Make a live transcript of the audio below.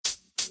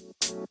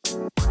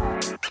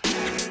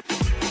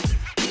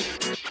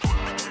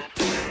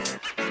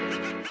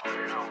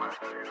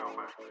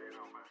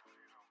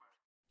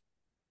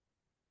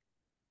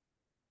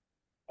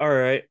All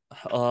right.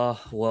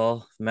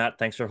 Well, Matt,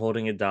 thanks for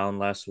holding it down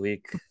last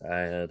week. I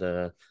had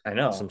I some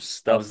know. I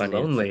stuff was I needed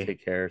to lonely.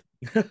 take care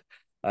of.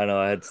 I know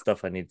I had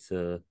stuff I need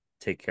to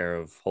take care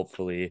of.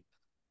 Hopefully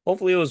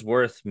it was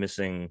worth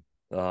missing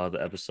the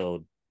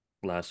episode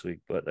last week,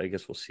 but I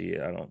guess we'll see.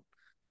 I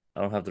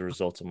don't have the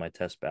results of my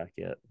test back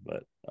yet,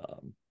 but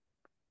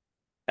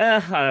I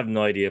have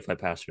no idea if I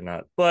passed or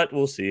not, but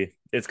we'll see.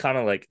 It's kind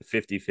of like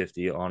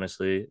 50-50,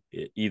 honestly.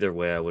 Either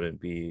way, I wouldn't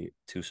be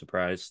too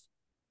surprised.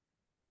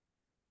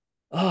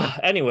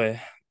 Anyway,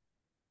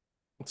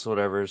 it's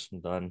whatever's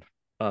done.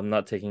 I'm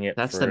not taking it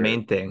That's the for,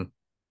 main thing.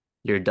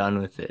 You're done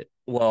with it.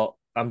 well,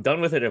 I'm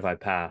done with it if I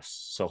pass.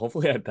 So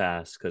hopefully I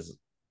pass because,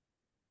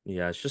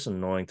 yeah, it's just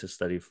annoying to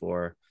study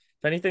for.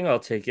 If anything, I'll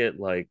take it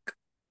like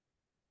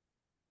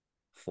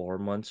 4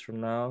 months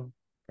from now,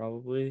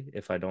 probably,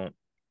 if I don't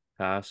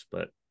pass,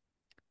 but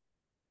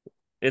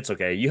it's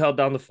okay. You held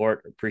down the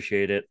fort.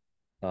 Appreciate it.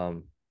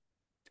 Um,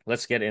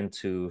 let's get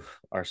into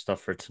our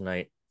stuff for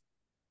tonight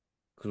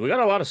because we got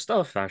a lot of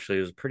stuff actually.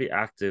 It was a pretty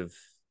active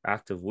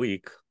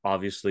week.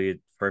 Obviously,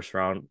 first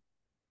round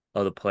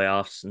of the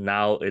playoffs.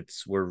 Now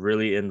we're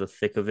really in the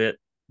thick of it,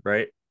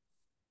 right?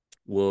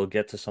 We'll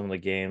get to some of the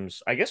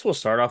games. I guess we'll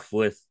start off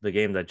with the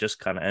game that just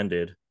kind of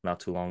ended not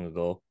too long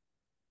ago.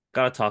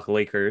 Gotta talk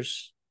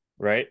Lakers,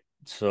 right?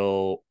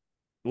 So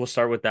we'll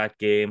start with that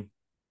game.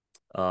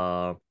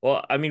 Well,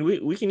 I mean,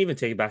 we can even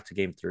take it back to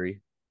game three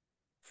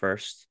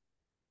first.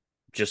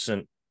 Just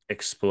an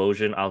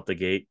explosion out the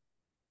gate.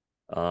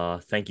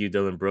 Thank you,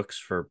 Dylan Brooks,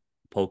 for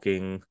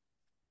poking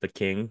the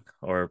king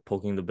or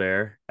poking the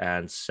bear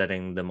and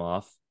setting them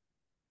off.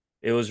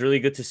 It was really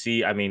good to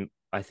see. I mean,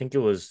 I think it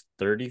was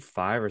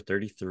 35 or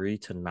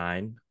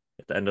 33-9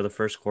 at the end of the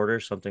first quarter,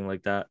 something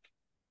like that.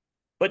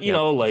 But Yep,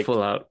 like,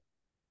 full out.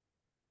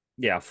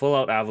 yeah, full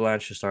out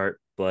avalanche to start.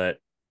 But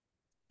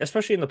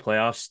especially in the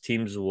playoffs,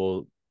 teams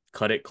will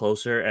cut it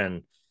closer.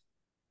 And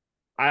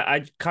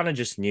I kind of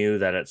just knew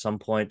that at some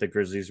point the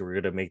Grizzlies were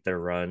going to make their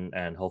run,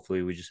 and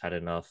hopefully we just had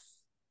enough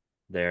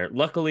there.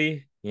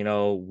 Luckily,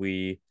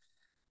 we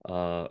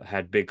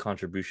had big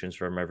contributions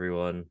from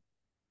everyone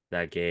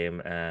that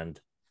game, and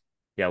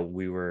yeah,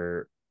 we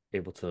were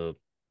able to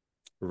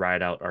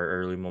ride out our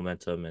early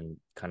momentum and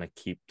kind of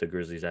keep the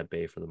Grizzlies at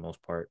bay for the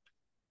most part.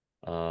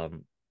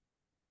 Um,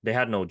 they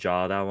had no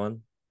jaw that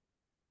one,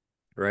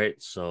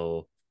 right?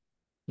 So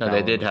No, that they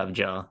one did was. have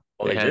Ja.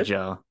 Oh, They they had did.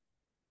 Ja.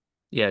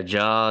 Yeah,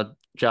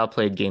 Ja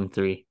played game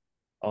three. He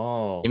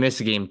Oh,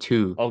 missed game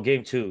two. oh,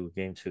 game two.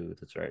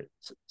 That's right.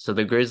 So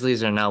the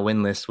Grizzlies are now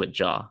winless with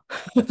Ja.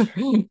 That's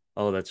right.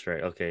 Oh, that's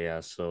right. Okay,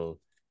 yeah. So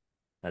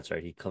that's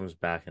right. He comes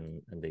back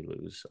and they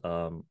lose.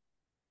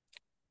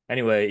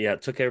 Anyway, yeah,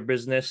 took care of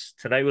business.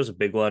 Tonight was a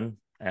big one,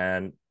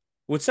 and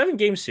with 7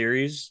 game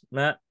series,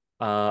 Matt.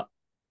 I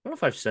don't know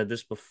if I've said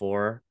this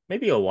before.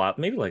 Maybe a while,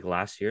 maybe like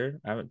last year.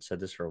 I haven't said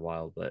this for a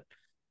while, but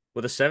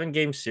with a 7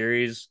 game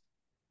series,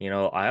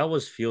 I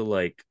always feel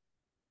like,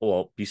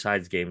 well,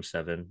 besides game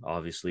seven,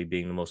 obviously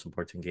being the most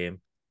important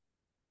game,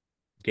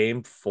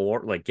 game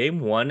four, like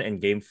game one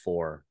and game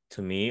four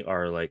to me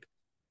are like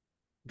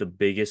the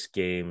biggest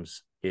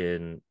games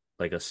in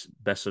like a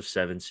best of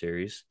seven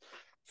series.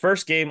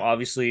 First game,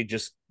 obviously,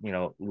 just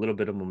a little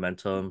bit of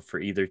momentum for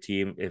either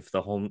team. If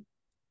the home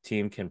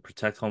team can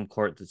protect home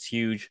court, that's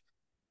huge.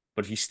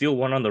 But if you steal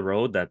one on the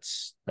road,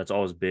 that's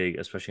always big,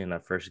 especially in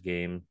that first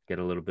game. Get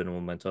a little bit of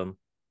momentum.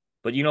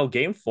 But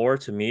game four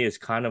to me is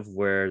kind of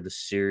where the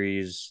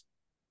series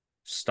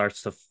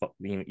starts to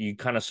you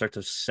kind of start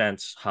to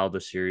sense how the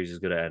series is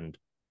going to end,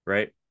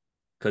 right?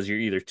 Because you're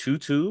either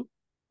 2-2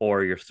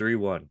 or you're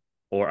 3-1,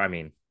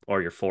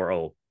 or you're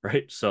 4-0,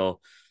 right? So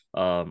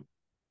um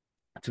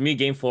to me,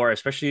 game four,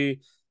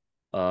 especially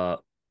uh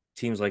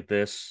teams like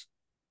this,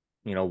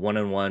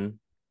 1-1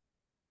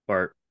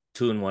 or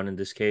 2-1 in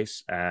this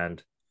case,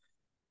 and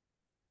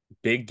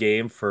big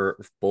game for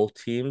both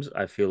teams.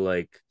 I feel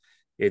like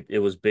it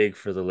was big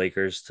for the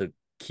Lakers to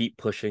keep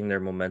pushing their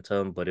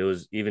momentum, but it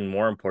was even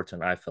more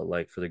important, I felt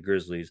like, for the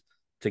Grizzlies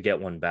to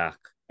get one back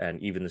and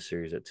even the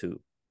series at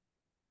two.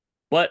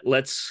 But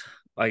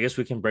I guess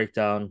we can break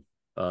down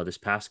this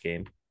past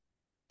game.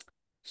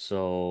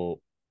 So,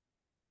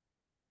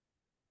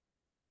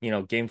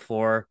 game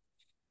four,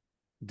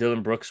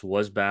 Dylan Brooks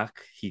was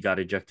back. He got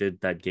ejected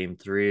that game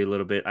three a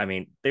little bit. I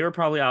mean, they were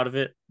probably out of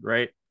it,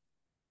 right?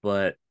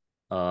 But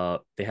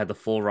they had the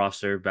full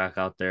roster back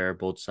out there,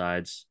 both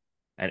sides.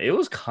 And it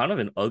was kind of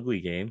an ugly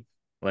game.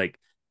 Like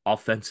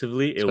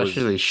offensively, it was,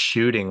 Especially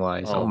shooting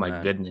wise. Oh oh my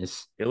man,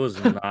 goodness. it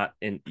was not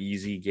an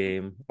easy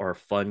game or a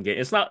fun game.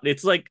 It's not,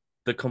 it's like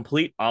the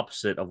complete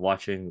opposite of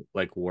watching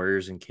like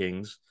Warriors and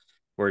Kings,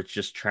 where it's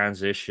just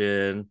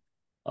transition,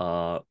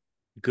 uh,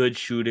 good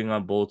shooting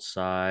on both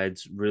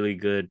sides, really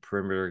good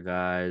perimeter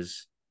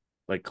guys,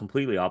 like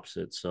completely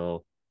opposite.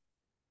 So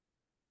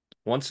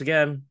once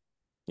again,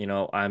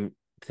 I'm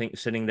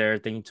sitting there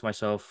thinking to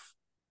myself,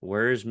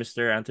 where is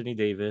Mr. Anthony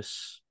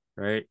Davis?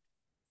 right?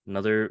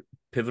 Another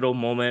pivotal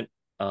moment.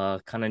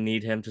 Kind of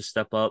need him to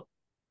step up,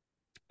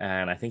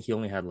 and I think he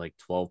only had like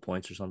 12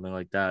 points or something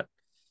like that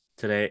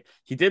today.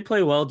 He did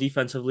play well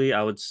defensively.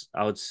 I would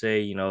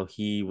say,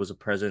 he was a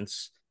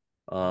presence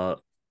uh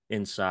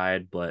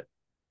inside, but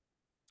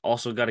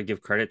also got to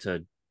give credit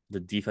to the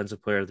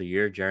defensive player of the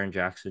year, Jaren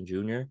Jackson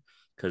Jr.,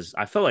 because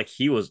I felt like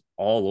he was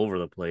all over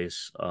the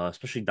place,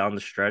 especially down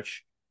the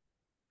stretch.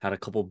 Had a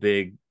couple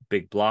big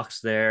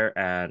blocks there,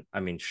 and I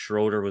mean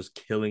Schroeder was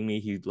killing me.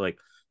 He like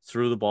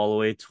threw the ball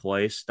away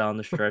twice down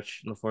the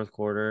stretch in the fourth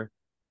quarter.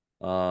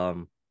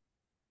 Um,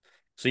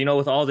 so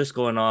with all this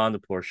going on, the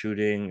poor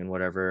shooting and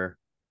whatever,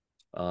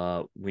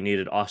 we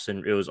needed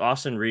Austin. It was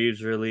Austin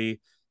Reeves really,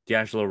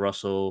 D'Angelo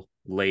Russell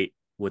late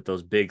with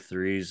those big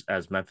threes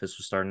as Memphis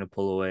was starting to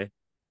pull away.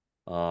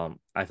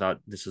 I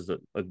thought this is a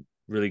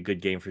really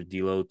good game for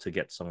D'Lo to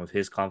get some of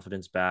his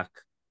confidence back,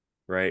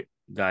 right?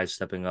 Guys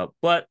stepping up,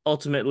 but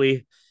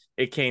ultimately,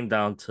 it came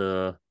down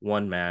to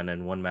one man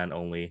and one man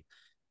only,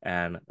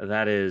 and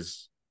that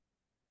is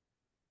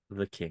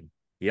the king.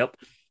 Yep.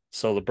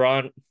 So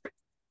LeBron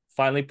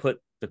finally put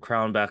the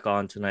crown back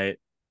on tonight.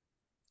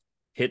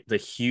 Hit the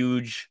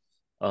huge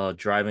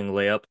driving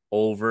layup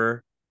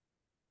over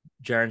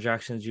Jaren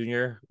Jackson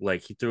Jr.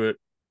 Like he threw it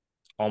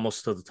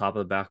almost to the top of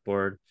the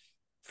backboard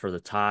for the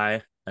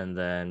tie, and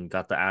then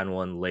got the and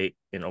one late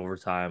in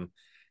overtime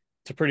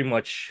to pretty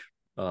much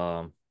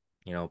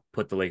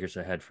put the Lakers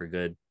ahead for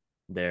good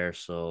there.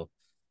 So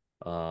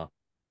uh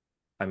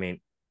I mean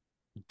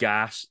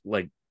gas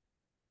like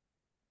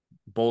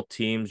both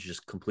teams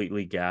just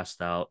completely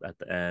gassed out at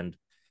the end.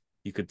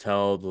 You could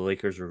tell the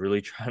Lakers were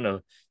really trying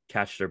to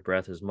catch their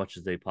breath as much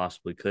as they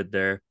possibly could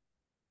there.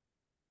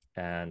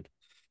 And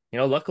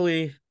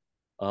luckily,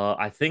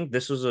 I think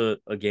this was a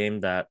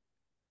game that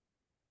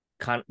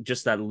kind of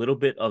just that little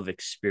bit of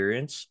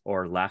experience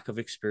or lack of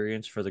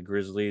experience for the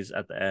Grizzlies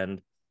at the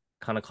end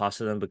kind of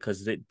costed them,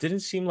 because it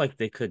didn't seem like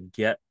they could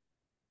get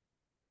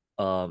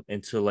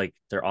into like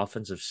their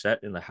offensive set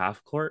in the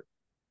half court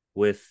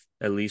with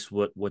at least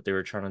what they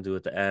were trying to do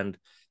at the end.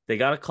 They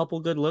got a couple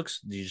good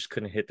looks, you just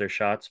couldn't hit their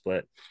shots,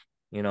 but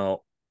you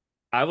know,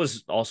 I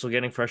was also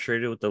getting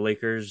frustrated with the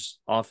Lakers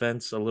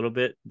offense a little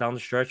bit down the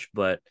stretch,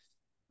 but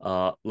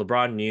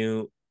LeBron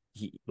knew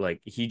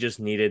he just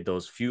needed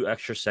those few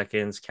extra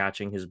seconds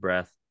catching his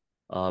breath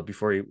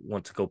before he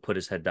went to go put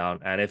his head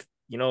down. And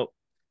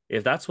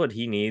if that's what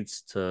he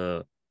needs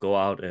to go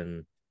out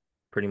and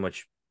pretty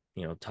much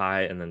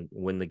tie and then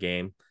win the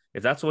game,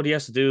 if that's what he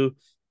has to do,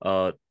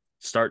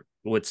 start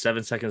with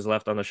 7 seconds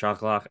left on the shot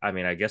clock. I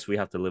mean, I guess we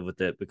have to live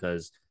with it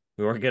because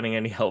we weren't getting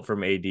any help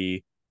from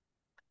AD.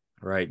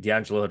 Right,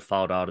 D'Angelo had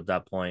fouled out at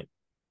that point.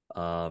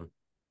 Um,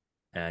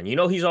 and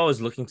he's always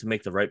looking to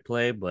make the right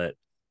play, but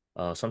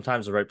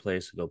sometimes the right play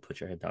is to go put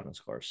your head down and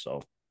score.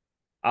 So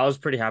I was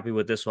pretty happy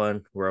with this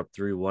one. We're up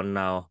 3-1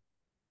 now.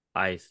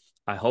 I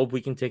I hope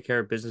we can take care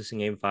of business in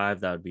game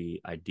 5. That would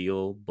be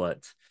ideal, but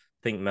I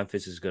think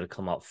Memphis is going to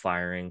come out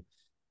firing.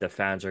 The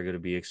fans are going to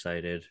be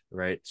excited,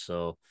 right?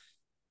 So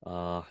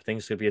I think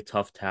it's going to be a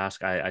tough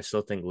task. I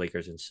still think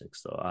Lakers in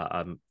 6, though.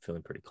 I'm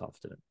feeling pretty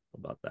confident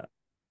about that.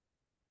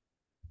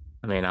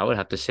 I mean, I would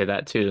have to say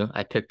that too.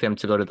 I picked them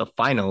to go to the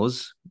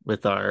finals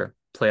with our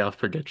playoff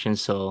predictions,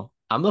 so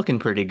I'm looking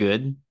pretty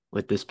good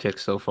with this pick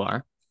so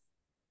far.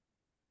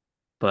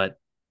 But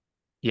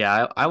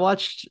yeah, I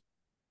watched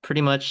pretty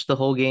much the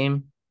whole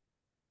game,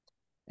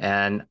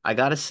 and I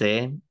gotta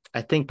say,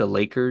 I think the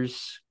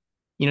Lakers,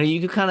 you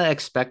could kind of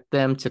expect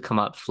them to come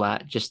out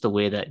flat just the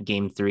way that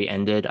game 3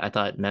 ended. I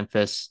thought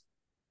Memphis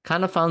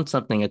kind of found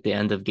something at the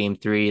end of game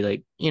 3,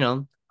 like,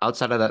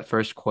 outside of that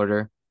first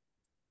quarter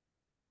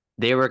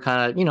they were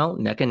kind of,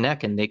 neck and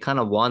neck, and they kind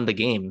of won the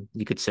game,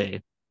 you could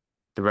say,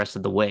 the rest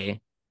of the way.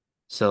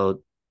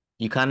 So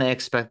you kind of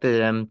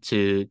expected them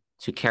to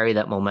carry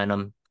that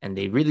momentum, and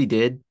they really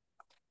did.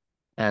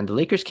 And the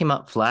Lakers came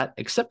out flat,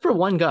 except for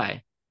one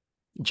guy,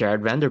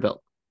 Jared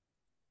Vanderbilt,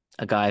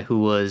 a guy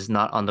who was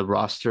not on the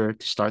roster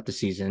to start the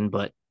season,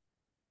 but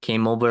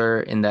came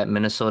over in that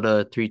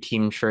Minnesota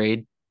 3-team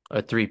trade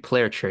or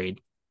 3-player trade.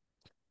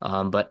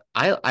 But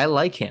I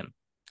like him.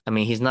 I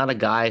mean, he's not a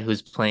guy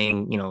who's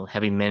playing,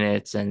 heavy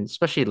minutes and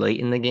especially late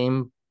in the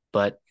game,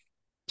 but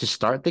to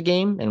start the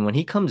game and when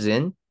he comes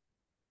in,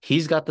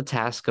 he's got the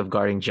task of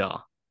guarding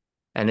Jaw.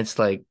 And it's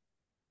like,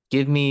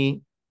 give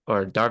me,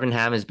 or Darvin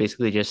Ham is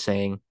basically just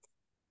saying,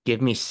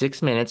 give me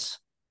 6 minutes,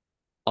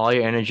 all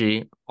your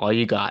energy, all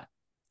you got,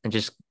 and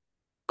just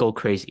go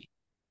crazy.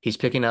 He's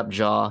picking up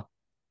Jaw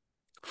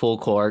full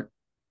court,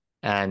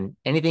 and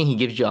anything he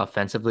gives you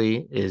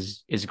offensively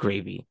is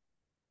gravy.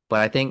 But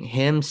I think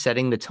him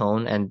setting the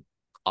tone and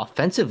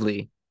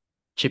offensively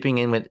chipping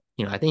in with,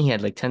 I think he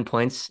had like 10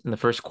 points in the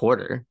first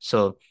quarter.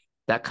 So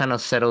that kind of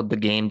settled the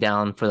game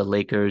down for the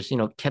Lakers,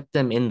 kept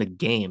them in the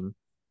game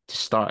to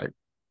start.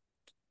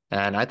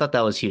 And I thought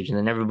that was huge. And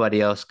then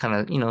everybody else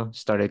kind of,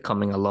 started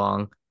coming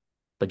along.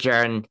 But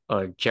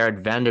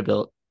Jared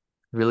Vanderbilt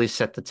really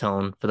set the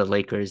tone for the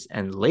Lakers.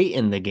 And late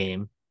in the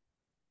game,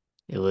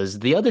 it was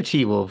the other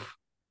T-Wolf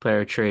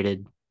player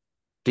traded,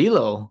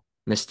 D'Lo.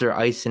 Mr.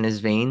 Ice in his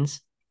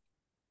veins.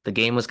 The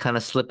game was kind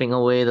of slipping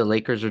away. The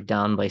Lakers were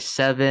down by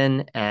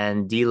 7,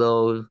 and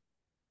D'Lo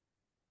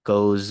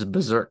goes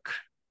berserk.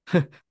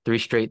 Three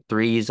straight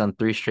threes on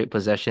three straight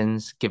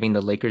possessions, giving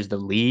the Lakers the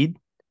lead.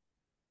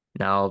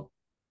 Now,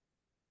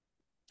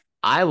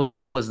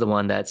 was the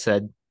one that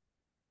said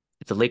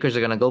if the Lakers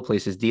are gonna go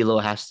places, D'Lo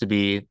has to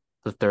be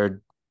the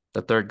third,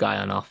 the third guy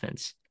on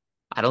offense.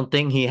 I don't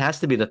think he has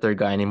to be the third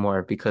guy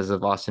anymore because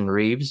of Austin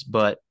Reeves,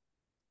 but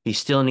he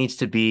still needs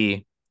to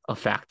be a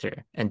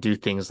factor and do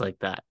things like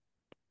that.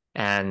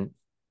 And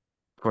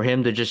for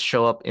him to just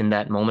show up in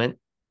that moment,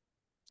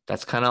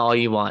 that's kind of all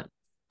you want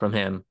from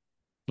him.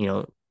 You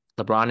know,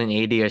 LeBron and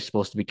AD are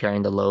supposed to be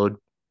carrying the load,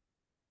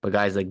 but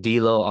guys like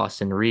D'Lo,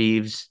 Austin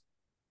Reeves,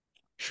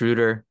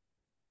 Schroeder,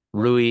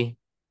 Rui,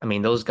 I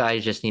mean, those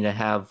guys just need to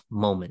have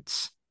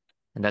moments.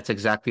 And that's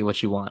exactly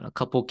what you want. A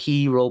couple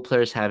key role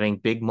players having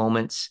big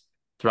moments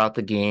throughout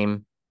the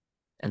game.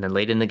 And then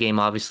late in the game,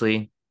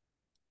 obviously,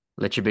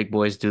 let your big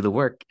boys do the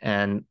work.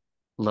 And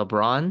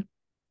LeBron,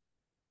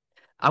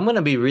 I'm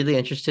gonna be really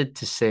interested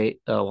to say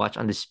watch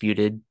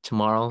Undisputed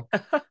tomorrow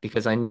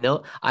because I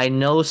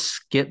know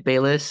Skip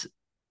Bayless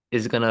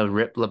is gonna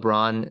rip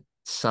LeBron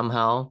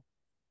somehow.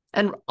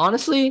 And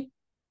honestly,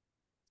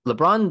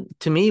 LeBron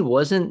to me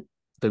wasn't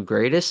the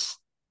greatest,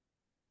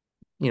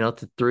 to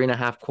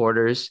 3.5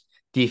 quarters.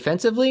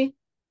 Defensively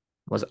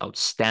was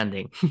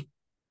outstanding.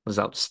 Was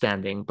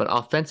outstanding. But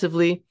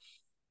offensively,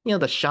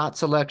 the shot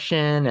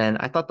selection and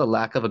I thought the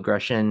lack of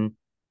aggression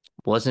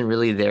wasn't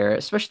really there,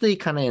 especially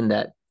kind of in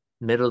that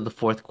middle of the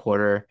fourth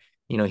quarter.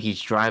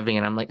 He's driving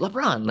and I'm like,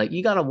 LeBron, like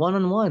you got a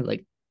one-on-one,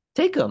 like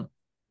take him.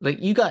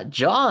 Like you got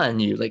jaw on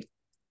you, like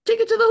take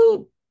it to the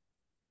hoop.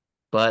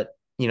 But,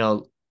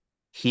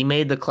 he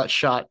made the clutch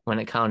shot when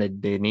it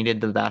counted. They needed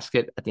the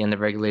basket at the end of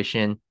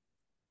regulation,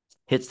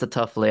 hits the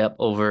tough layup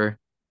over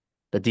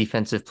the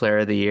defensive player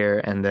of the year,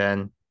 and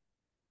then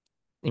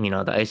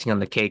the icing on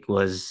the cake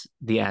was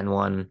the and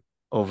one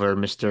over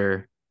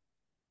Mr.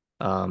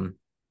 Um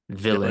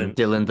Villain,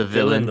 Dylan, Dylan the Dylan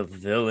villain, the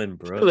villain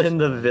Brooks, Dylan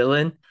the man.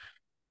 villain.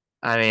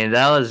 I mean,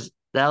 that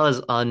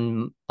was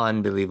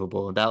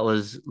unbelievable. That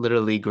was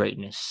literally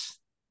greatness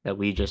that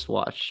we just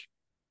watched.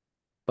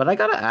 But I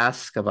gotta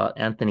ask about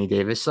Anthony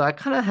Davis. So I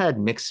kind of had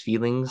mixed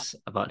feelings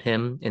about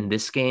him in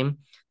this game.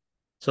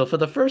 So for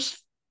the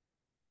first,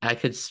 I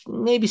could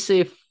maybe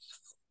say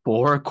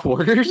 4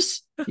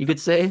 quarters, you could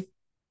say,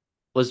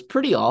 was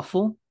pretty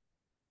awful.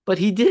 But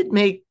he did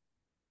make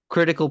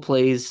critical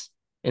plays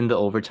in the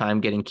overtime,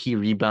 getting key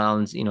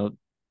rebounds.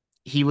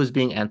 He was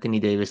being Anthony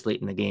Davis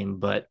late in the game,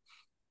 but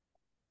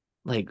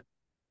like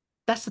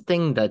that's the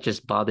thing that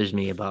just bothers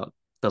me about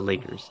the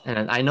Lakers.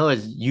 And I know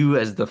as you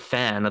as the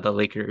fan of the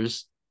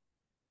Lakers,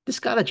 this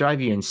gotta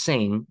drive you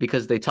insane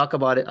because they talk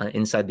about it on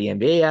Inside the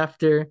NBA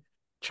after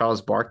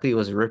Charles Barkley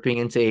was ripping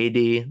into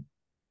AD.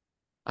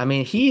 I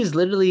mean, he is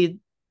literally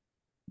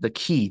the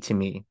key to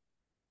me.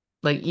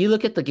 Like you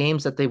look at the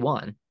games that they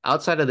won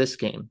outside of this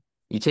game.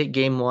 You take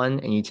game one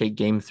and you take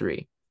game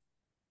three.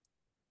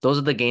 Those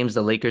are the games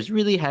the Lakers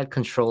really had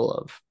control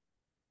of.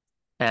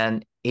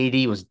 And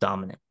AD was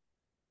dominant.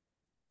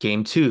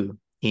 Game two,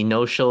 he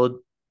no showed,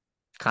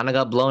 kind of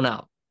got blown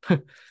out.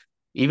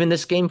 Even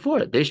this game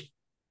four,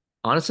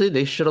 honestly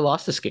they should have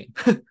lost this game.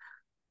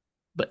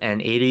 But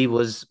 80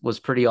 was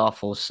pretty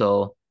awful.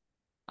 So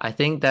I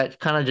think that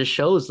kind of just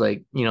shows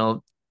like,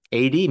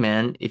 AD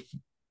man,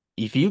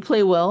 if you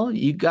play well,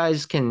 you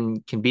guys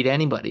can beat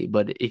anybody.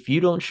 But if you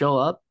don't show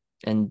up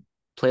and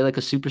play like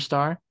a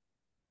superstar,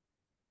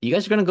 you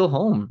guys are gonna go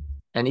home.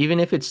 And even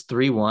if it's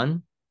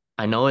 3-1,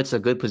 I know it's a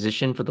good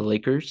position for the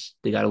Lakers.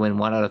 They gotta win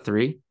one out of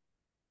three.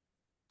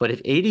 But if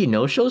AD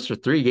no shows for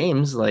 3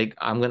 games, like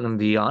I'm gonna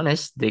be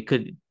honest, they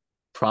could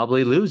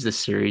probably lose this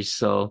series.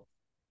 So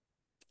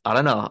I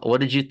don't know.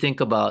 What did you think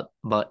about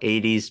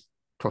AD's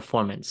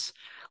performance?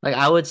 Like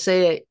I would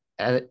say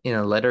in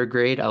a letter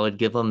grade, I would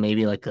give him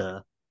maybe like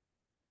a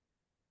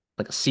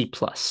C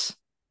plus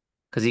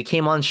because he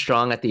came on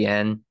strong at the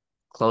end,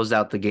 closed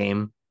out the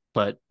game.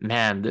 But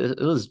man, it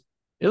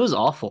was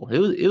awful.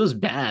 It was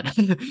bad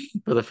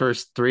for the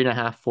first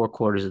 3.5, 4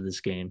 quarters of this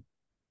game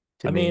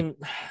to I me. mean,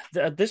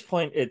 at this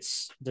point,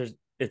 it's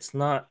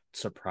not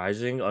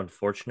surprising,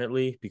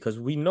 unfortunately, because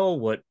we know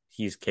what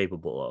he's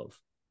capable of.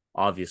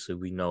 Obviously,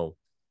 we know,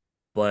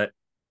 but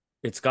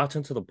it's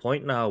gotten to the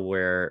point now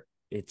where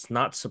it's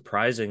not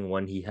surprising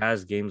when he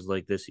has games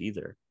like this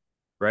either,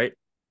 right?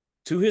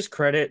 To his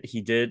credit,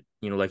 he did,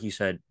 like you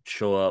said,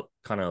 show up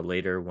kind of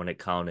later when it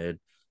counted.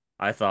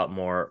 I thought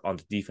more on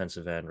the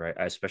defensive end, right?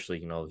 I especially,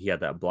 he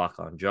had that block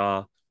on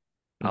Jaw.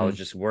 I was Mhm.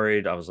 just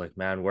worried. I was like,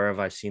 man, where have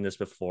I seen this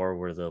before?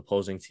 Where the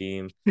opposing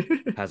team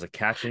has a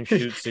catch and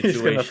shoot He's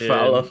gonna situation.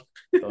 follow.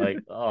 Like,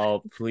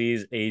 oh,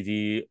 please,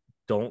 AD,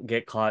 don't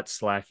get caught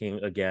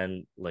slacking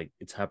again. Like,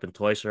 it's happened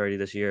twice already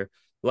this year.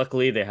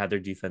 Luckily, they had their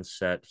defense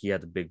set. He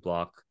had the big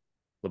block.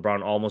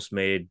 LeBron almost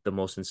made the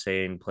most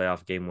insane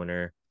playoff game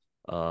winner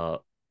uh,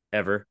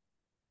 ever.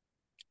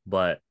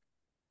 But,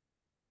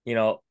 you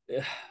know,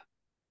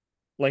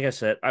 like I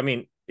said, I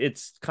mean,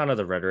 it's kind of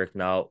the rhetoric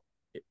now.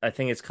 I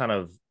think it's kind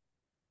of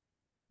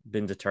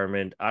been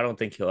determined. I don't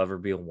think he'll ever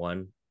be a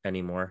one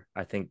anymore.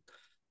 I think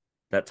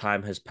that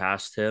time has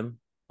passed him.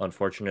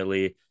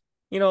 Unfortunately,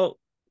 you know,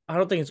 I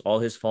don't think it's all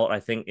his fault. I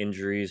think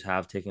injuries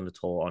have taken a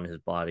toll on his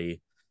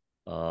body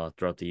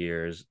throughout the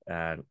years,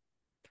 and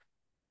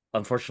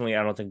unfortunately,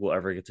 I don't think we'll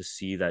ever get to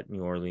see that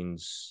New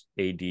Orleans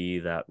AD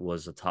that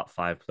was a top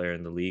five player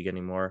in the league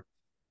anymore.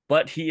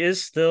 But he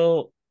is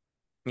still,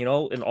 an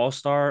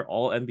all-star,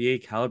 all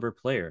NBA caliber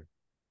player.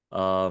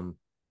 Um,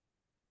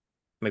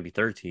 Maybe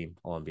third team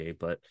all NBA,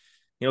 but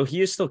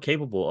he is still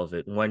capable of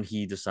it when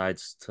he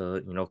decides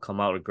to, come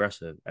out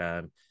aggressive.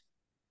 And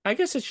I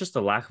guess it's just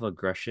a lack of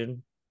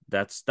aggression.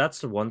 That's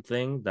the one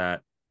thing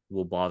that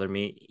will bother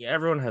me.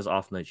 Everyone has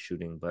off night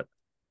shooting, but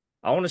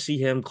I want to see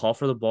him call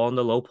for the ball in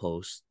the low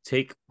post,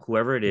 take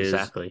whoever it is,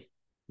 Exactly.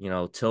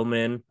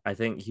 Tillman. I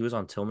think he was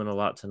on Tillman a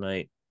lot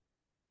tonight,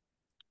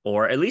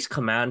 or at least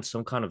command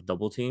some kind of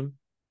double team,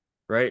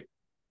 right?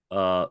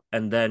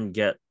 And then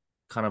get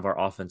kind of our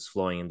offense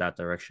flowing in that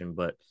direction.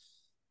 But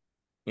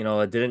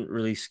I didn't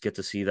really get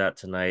to see that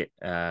tonight.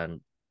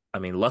 And I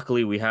mean,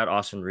 luckily we had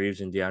Austin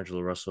Reeves and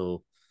D'Angelo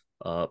Russell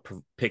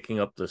picking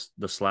up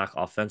the slack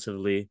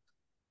offensively.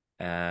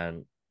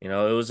 And it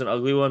was an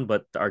ugly one,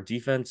 but our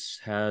defense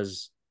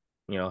has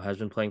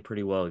been playing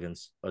pretty well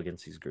against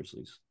these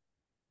Grizzlies.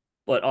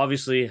 But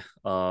obviously,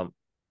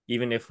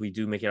 even if we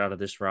do make it out of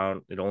this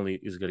round, it only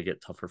is going to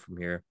get tougher from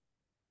here,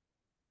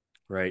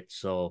 right?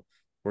 So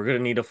we're going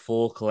to need a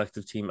full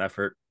collective team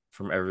effort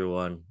from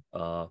everyone,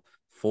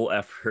 full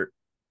effort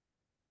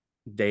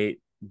day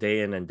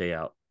in and day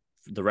out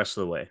the rest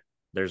of the way.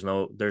 There's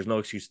no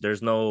excuse.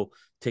 There's no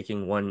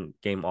taking one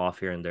game off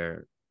here and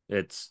there.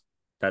 It's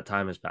that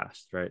time has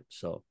passed, right?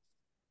 So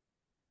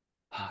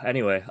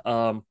anyway,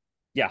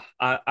 yeah,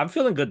 I'm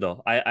feeling good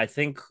though. I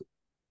think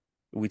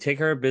we take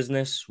care of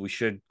business. We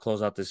should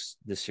close out this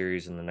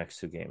series in the next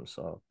two games.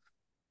 So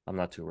I'm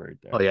not too worried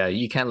Oh there. yeah,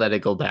 you can't let it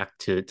go back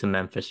to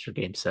Memphis for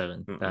game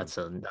seven. Mm-mm. That's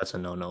a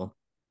no-no.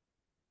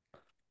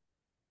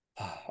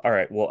 All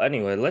right. Well,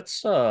 anyway,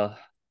 let's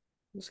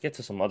get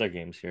to some other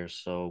games here.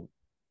 So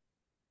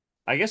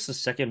I guess the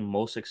second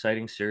most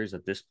exciting series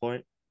at this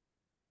point,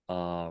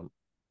 um,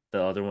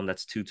 the other one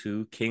that's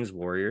 2-2, Kings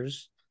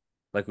Warriors.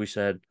 Like we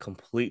said,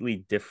 completely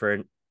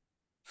different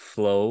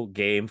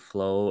game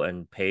flow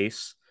and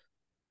pace.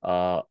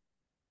 Uh,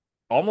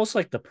 Almost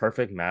like the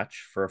perfect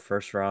match for a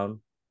first round,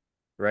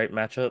 right?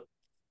 Matchup.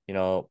 You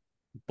know,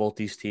 both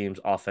these teams,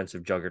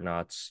 offensive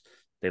juggernauts.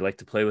 They like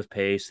to play with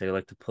pace. They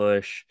like to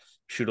push,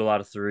 shoot a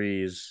lot of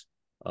threes,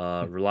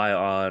 rely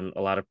on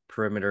a lot of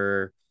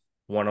perimeter,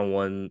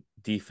 one-on-one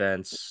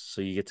defense.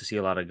 So you get to see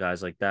a lot of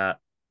guys like that.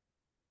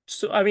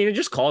 So I mean, it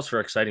just calls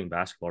for exciting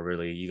basketball.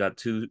 Really, you got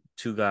two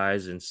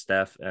guys in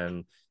Steph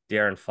and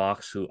De'Aaron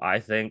Fox, who I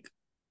think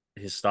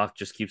his stock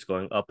just keeps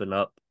going up and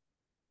up.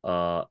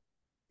 Uh,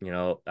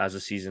 as the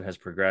season has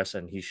progressed,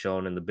 and he's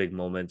shown in the big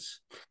moments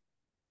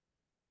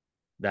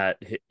that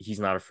he's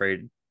not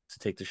afraid to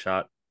take the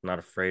shot, not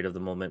afraid of the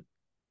moment.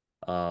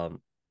 Um,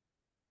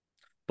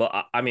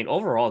 but I mean,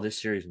 overall, this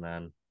series,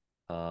 man,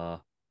 uh,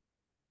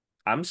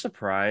 I'm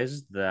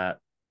surprised that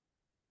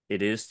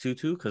it is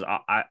 2-2 because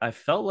I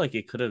felt like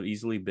it could have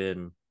easily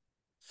been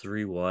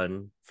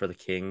 3-1 for the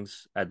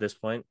Kings at this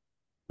point,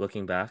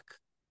 looking back,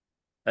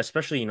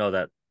 especially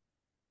that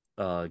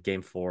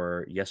game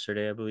four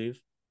yesterday, I believe,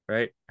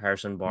 right?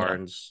 Harrison Yeah.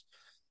 Barnes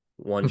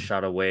one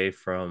shot away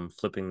from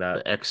flipping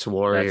that The ex that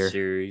Warrior.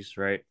 series,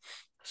 right?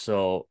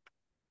 So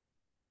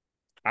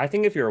I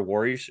think if you're a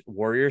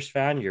Warriors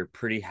fan, you're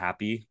pretty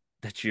happy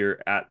that you're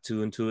at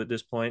 2-2 at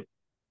this point.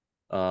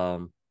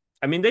 Um,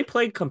 I mean, they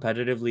played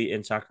competitively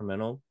in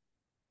Sacramento,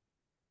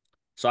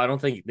 so I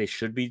don't think they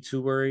should be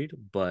too worried.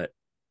 But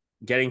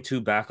getting two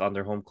back on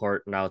their home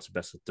court now, it's a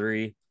best of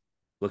three.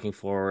 Looking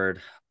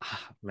forward,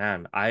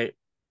 man, I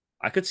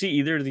could see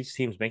either of these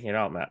teams making it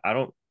out, Matt. I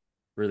don't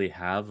really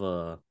have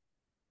a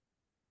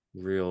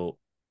real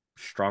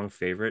strong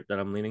favorite that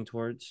I'm leaning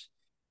towards.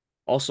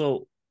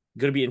 Also,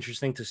 going to be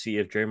interesting to see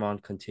if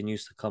Draymond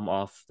continues to come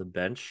off the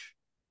bench.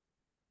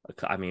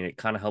 I mean, it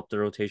kind of helped the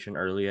rotation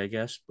early, I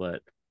guess,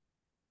 but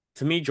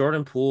to me,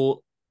 Jordan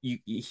Poole,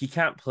 he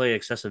can't play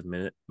excessive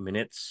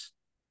minutes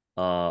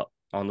on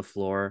the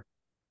floor.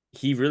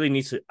 He really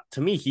needs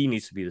to me, he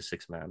needs to be the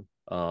sixth man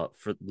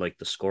for like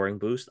the scoring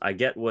boost. I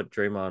get what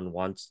Draymond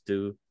wants to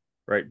do,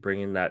 right?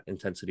 Bringing that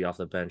intensity off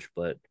the bench,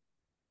 but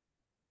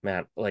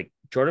man, like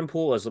Jordan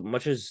Poole, as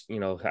much as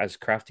as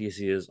crafty as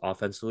he is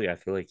offensively, I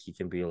feel like he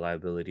can be a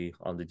liability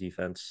on the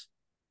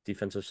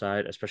defensive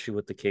side, especially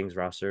with the Kings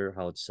roster,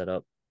 how it's set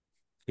up.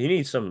 You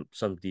need some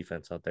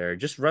defense out there.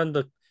 Just run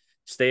the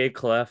stay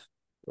Clef,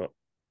 well,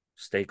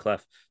 stay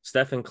Clef,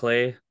 Steph and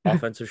Clay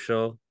offensive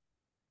show.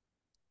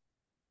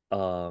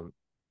 Um,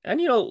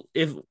 and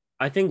if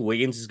I think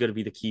Wiggins is going to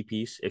be the key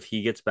piece if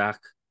he gets back.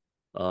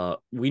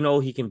 We know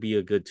he can be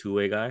a good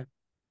two-way guy,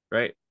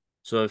 right?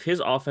 So if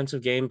his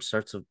offensive game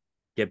starts to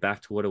get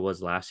back to what it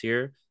was last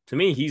year, to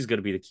me, he's going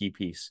to be the key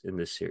piece in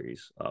this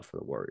series for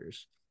the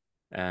Warriors.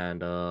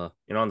 And on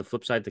the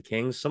flip side, the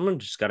Kings, someone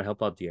just got to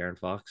help out De'Aaron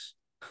Fox.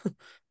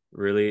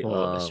 really.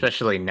 Well,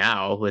 especially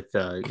now with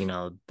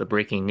the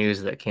breaking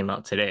news that came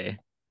out today.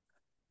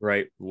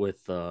 Right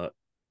with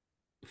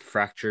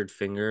fractured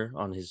finger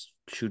on his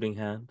shooting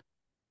hand.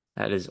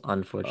 That is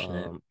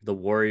unfortunate. The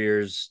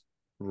Warriors'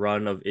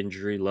 run of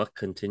injury luck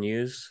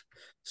continues.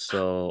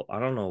 So I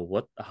don't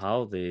know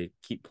how they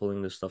keep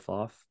pulling this stuff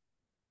off,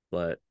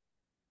 but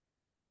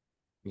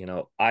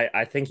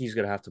I think he's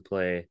gonna have to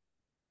play.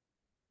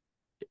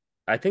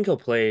 I think he'll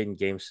play in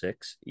game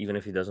six, even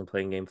if he doesn't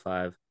play in game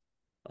five.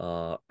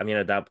 I mean,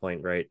 at that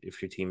point, right?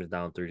 If your team is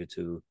down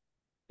 3-2,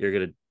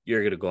 you're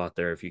gonna go out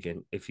there if you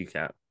can.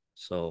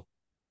 So,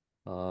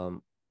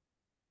 um,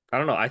 I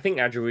don't know. I think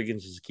Andrew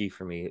Wiggins is key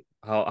for me.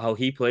 How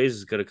he plays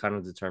is gonna kind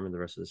of determine the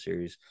rest of the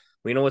series.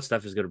 We know what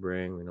Steph is gonna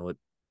bring. We know what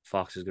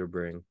Fox is gonna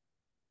bring.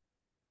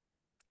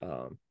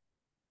 Um,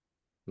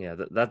 yeah,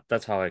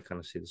 that's how I kind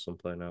of see this one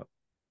playing out.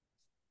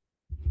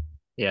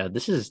 Yeah,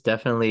 this is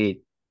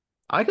definitely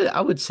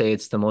I would say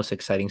it's the most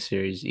exciting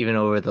series, even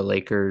over the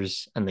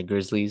Lakers and the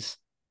Grizzlies,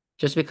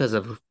 just because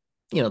of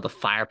the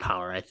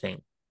firepower, I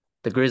think.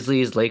 The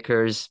Grizzlies,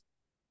 Lakers,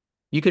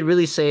 you could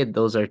really say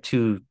those are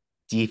two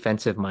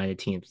defensive minded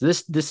teams.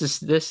 This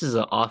is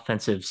an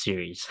offensive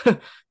series.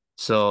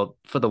 So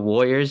for the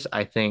Warriors,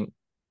 I think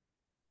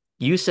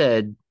you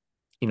said,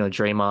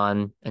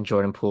 Draymond and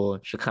Jordan Poole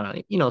should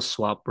kind of,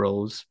 swap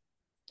roles.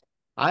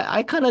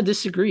 I kind of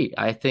disagree.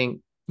 I think,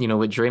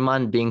 with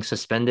Draymond being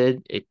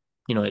suspended, it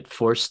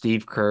forced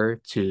Steve Kerr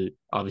to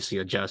obviously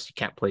adjust. You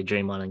can't play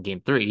Draymond in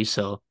game three.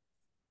 So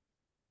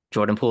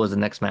Jordan Poole is the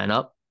next man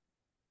up.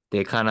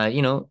 They kind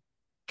of,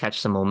 catch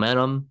some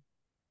momentum.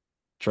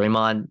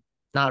 Draymond,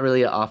 not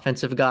really an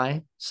offensive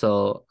guy.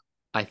 So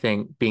I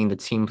think being the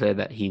team player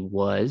that he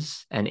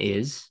was and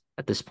is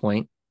at this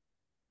point,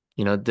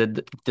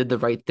 did the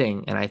right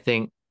thing. And I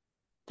think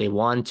they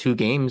won two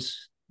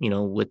games,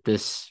 with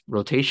this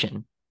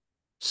rotation.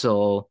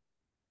 So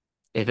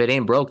if it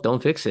ain't broke,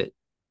 don't fix it.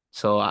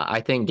 So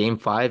I think game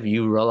five,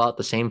 you roll out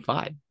the same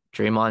five.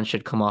 Draymond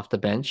should come off the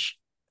bench.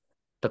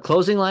 The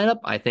closing lineup,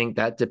 I think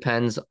that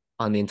depends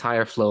on the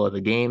entire flow of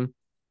the game.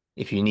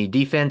 If you need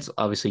defense,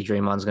 obviously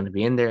Draymond's going to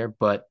be in there.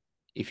 But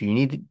if you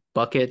need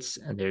buckets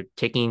and they're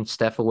taking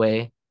Steph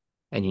away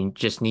and you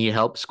just need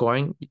help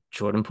scoring,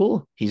 Jordan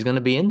Poole, he's going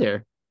to be in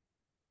there.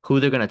 Who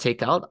they're going to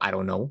take out, I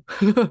don't know.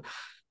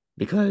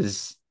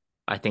 Because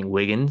I think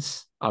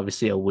Wiggins,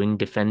 obviously a wing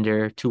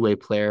defender, two-way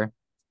player,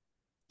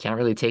 can't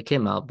really take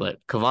him out. But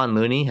Kevon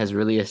Looney has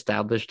really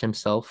established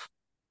himself,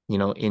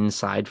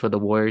 inside for the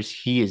Warriors.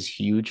 He is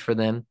huge for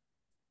them.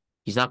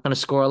 He's not going to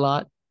score a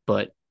lot,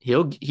 but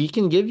he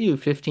can give you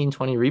 15,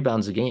 20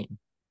 rebounds a game.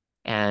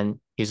 And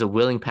he's a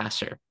willing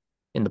passer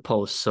in the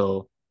post.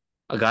 So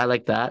a guy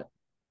like that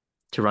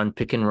to run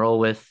pick and roll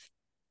with,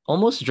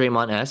 almost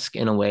Draymond-esque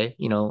in a way,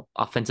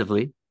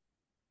 offensively.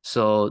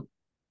 So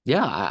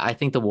yeah, I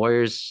think the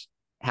Warriors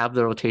have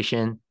the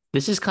rotation.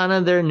 This is kind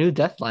of their new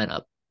death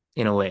lineup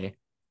in a way.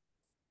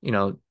 You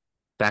know,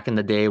 back in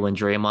the day when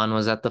Draymond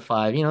was at the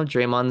five,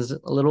 Draymond's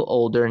a little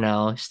older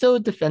now, still a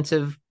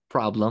defensive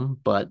problem,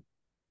 but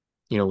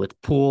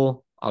with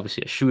Poole,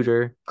 obviously a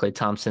shooter, Klay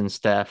Thompson,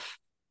 Steph,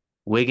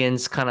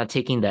 Wiggins kind of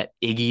taking that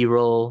Iggy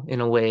role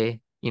in a way,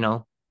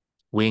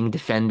 wing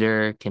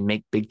defender, can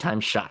make big time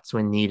shots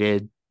when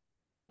needed.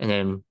 And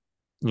then,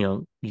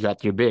 you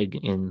got your big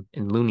in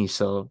Looney.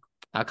 So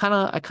I kind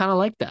of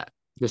like that,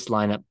 this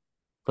lineup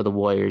for the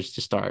Warriors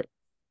to start.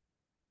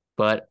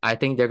 But I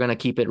think they're gonna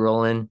keep it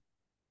rolling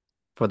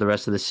for the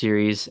rest of the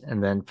series.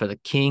 And then for the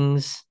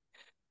Kings,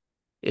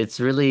 it's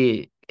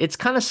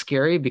kind of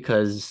scary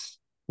because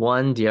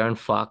one, De'Aaron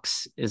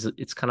Fox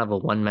it's kind of a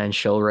one-man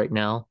show right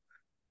now.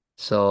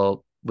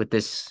 So with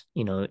this,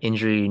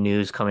 injury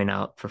news coming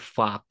out for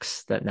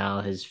Fox that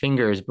now his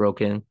finger is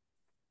broken,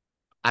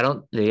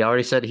 they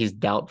already said he's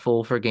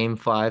doubtful for game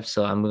five,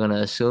 so I'm gonna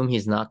assume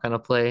he's not gonna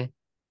play.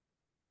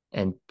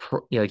 And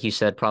like you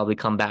said, probably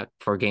come back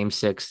for game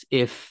six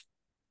if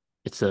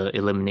it's a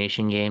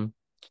elimination game.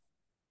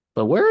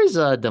 But where is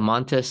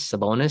Domantas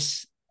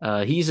Sabonis?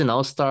 He's an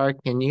all-star.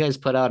 Can you guys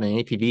put out an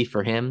APB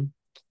for him?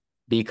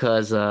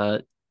 Because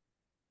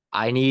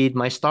I need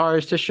my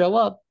stars to show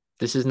up.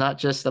 This is not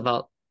just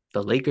about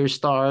the Lakers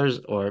stars,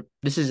 or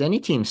this is any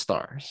team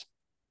stars,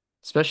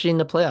 especially in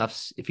the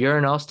playoffs. If you're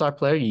an all-star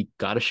player, you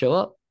got to show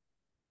up.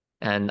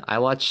 And I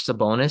watched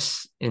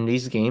Sabonis in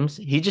these games.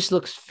 He just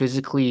looks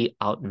physically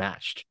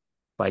outmatched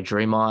by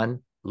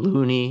Draymond,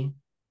 Looney,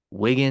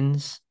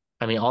 Wiggins.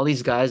 I mean, all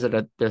these guys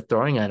that they're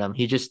throwing at him,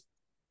 he just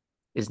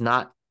is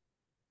not.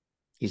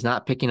 He's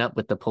not picking up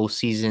with the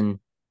postseason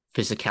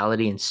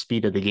physicality and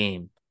speed of the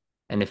game.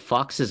 And if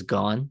Fox is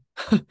gone,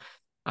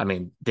 I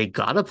mean, they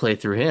gotta play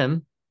through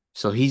him,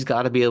 so he's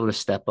got to be able to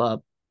step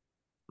up.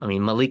 I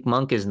mean, Malik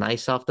Monk is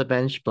nice off the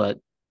bench, but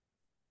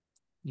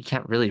you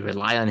can't really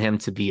rely on him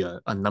to be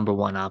a number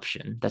one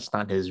option. That's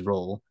not his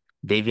role.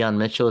 Davion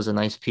Mitchell is a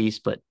nice piece,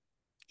 but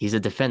he's a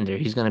defender.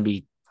 He's going to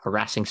be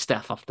harassing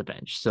Steph off the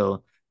bench.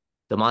 So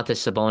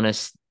Domantas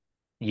Sabonis,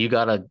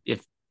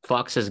 if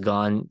Fox is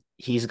gone,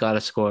 he's got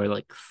to score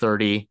like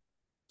 30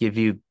 give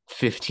you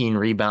 15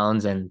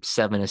 rebounds and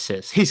 7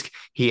 assists.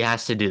 He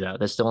has to do that.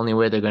 That's the only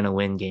way they're going to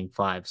win game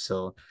 5.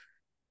 So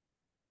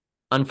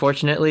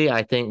unfortunately,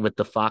 I think with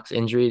the Fox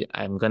injury,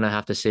 I'm going to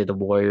have to say the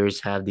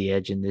Warriors have the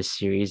edge in this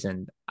series,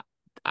 and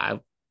I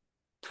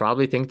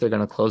probably think they're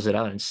going to close it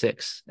out in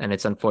 6. And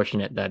it's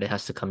unfortunate that it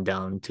has to come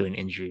down to an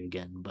injury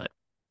again, but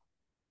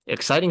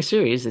exciting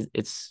series.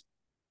 It's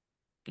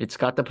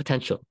got the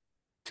potential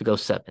to go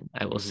 7,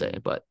 I will say. Hmm.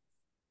 But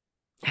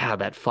yeah,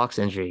 that Fox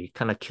injury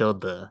kind of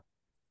killed the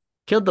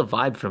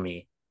vibe for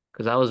me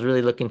because I was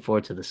really looking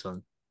forward to this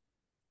one.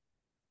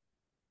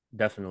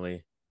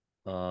 Definitely.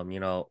 You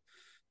know,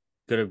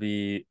 gonna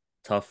be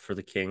tough for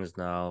the Kings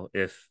now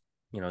if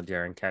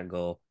Darren can't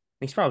go.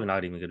 He's probably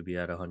not even gonna be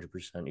at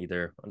 100%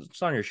 either.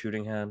 It's on your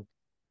shooting hand.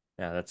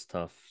 Yeah, that's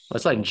tough.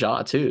 It's like So,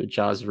 Jaw too,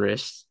 Jaw's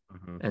wrist,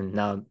 mhm, and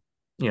now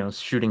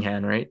shooting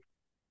hand, right?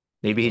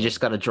 Maybe he yeah, just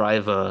got to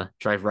drive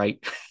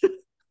right.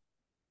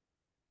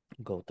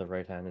 go with the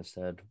right hand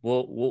instead.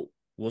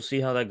 We'll see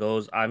how that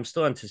goes. I'm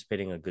still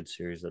anticipating a good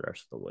series the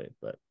rest of the way,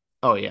 but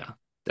Oh yeah,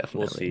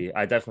 we'll definitely. see.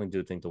 I definitely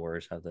do think the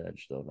Warriors have the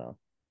edge though now.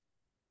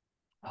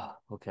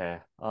 Okay.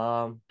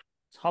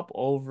 Let's hop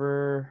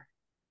over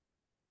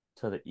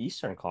to the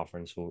Eastern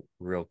Conference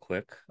real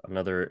quick.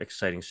 Another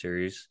exciting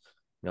series.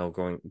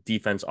 Going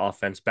defense,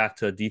 offense, back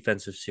to a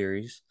defensive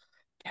series.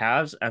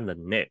 Cavs and the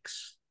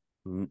Knicks.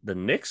 The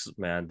Knicks,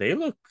 man, they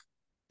look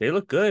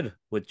good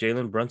with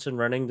Jalen Brunson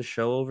running the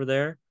show over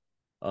there.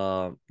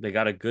 They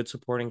got a good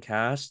supporting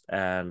cast,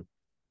 and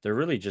they're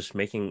really just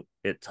making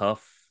it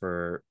tough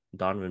for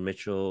Donovan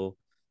Mitchell,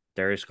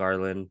 Darius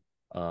Garland,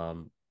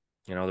 um,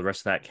 the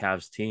rest of that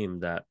Cavs team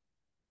that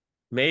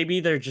maybe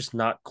they're just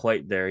not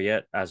quite there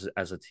yet as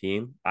a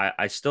team.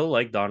 I still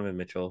like Donovan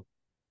Mitchell.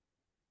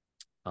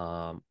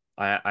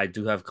 I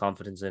do have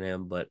confidence in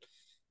him, but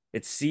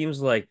it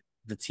seems like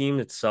the team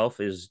itself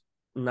is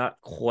not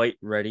quite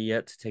ready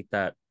yet to take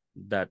that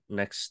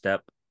next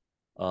step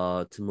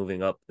to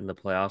moving up in the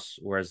playoffs.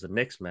 Whereas the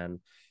Knicks, man,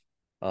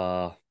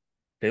 uh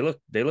they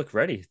look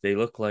ready. They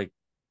look like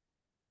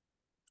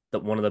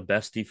one of the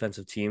best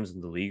defensive teams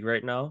in the league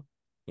right now.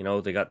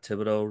 They got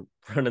Thibodeau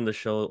running the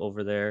show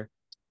over there,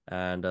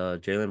 and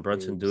Jalen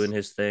Brunson doing Is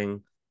his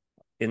thing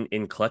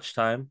in clutch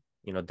time.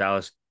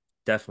 Dallas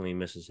definitely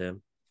misses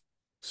him,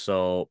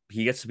 so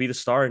he gets to be the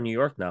star in New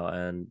York now,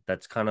 and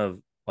that's kind of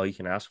all you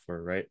can ask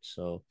for, right?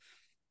 So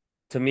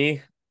to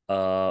me,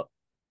 I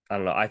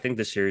don't know. I think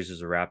this series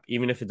is a wrap.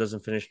 Even if it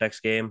doesn't finish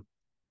next game,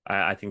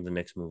 I think the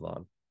Knicks move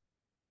on.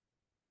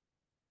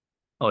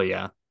 Oh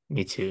yeah,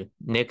 me too.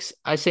 Knicks,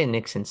 I say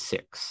Knicks in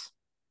 6.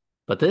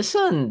 But this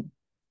one,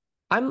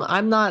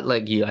 I'm not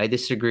like you. I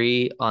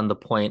disagree on the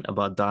point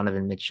about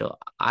Donovan Mitchell.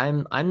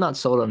 I'm not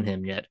sold on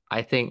him yet.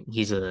 I think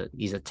he's a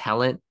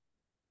talent.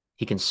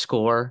 He can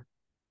score,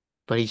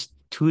 but he's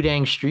too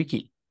dang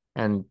streaky.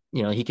 And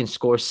he can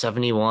score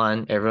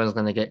 71. Everyone's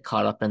gonna get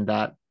caught up in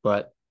that.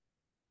 But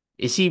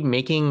is he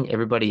making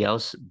everybody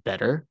else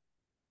better?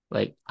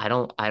 Like I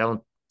don't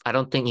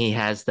think he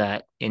has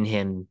that in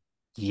him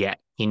yet.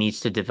 He needs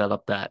to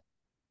develop that,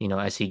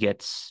 as he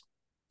gets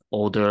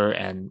older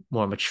and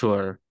more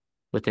mature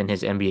within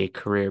his NBA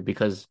career.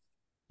 Because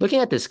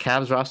looking at this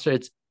Cavs roster,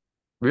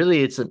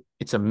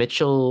 it's a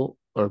Mitchell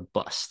or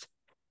bust.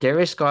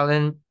 Darius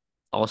Garland,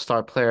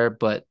 all-star player,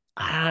 but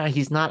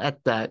he's not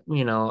at that,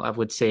 I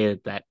would say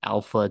that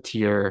alpha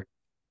tier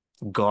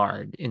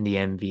guard in the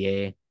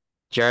NBA.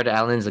 Jared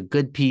Allen's a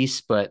good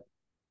piece, but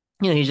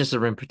he's just a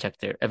rim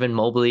protector. Evan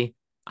Mobley,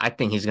 I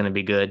think he's going to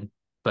be good,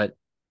 but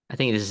I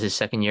think this is his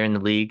second year in the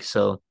league,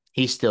 so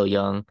he's still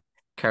young.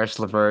 Karis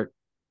LeVert,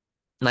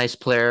 nice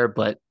player,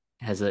 but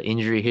has an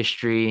injury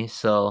history,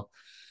 so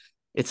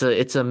it's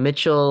a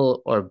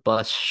Mitchell or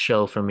bust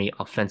show for me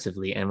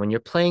offensively. And when you're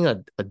playing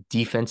a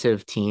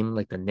defensive team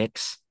like the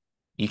Knicks,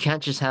 you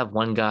can't just have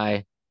one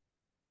guy,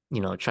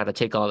 try to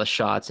take all the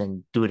shots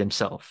and do it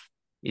himself.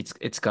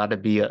 It's got to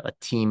be a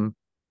team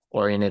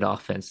oriented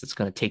offense that's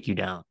going to take you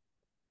down.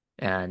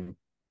 And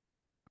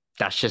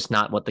that's just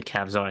not what the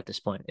Cavs are at this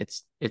point.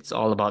 It's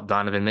all about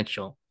Donovan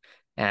Mitchell.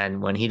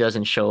 And when he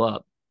doesn't show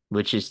up,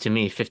 which is to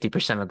me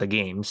 50% of the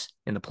games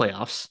in the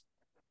playoffs,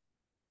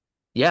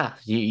 yeah,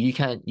 you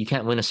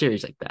can't win a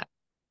series like that.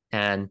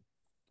 And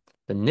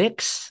the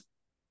Knicks,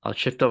 I'll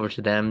shift over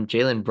to them.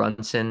 Jalen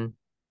Brunson,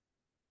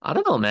 I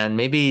don't know, man.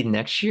 Maybe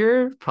next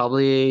year,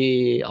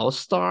 probably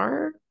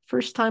All-Star,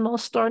 first time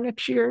All-Star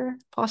next year,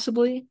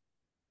 possibly.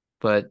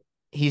 But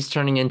he's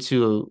turning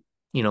into,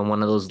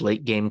 one of those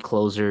late game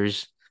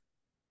closers,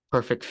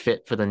 perfect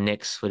fit for the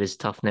Knicks with his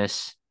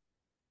toughness.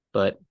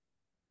 But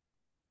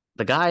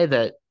the guy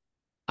that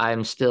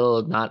I'm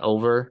still not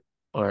over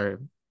or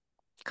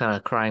kind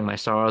of crying my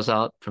sorrows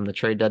out from the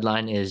trade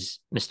deadline is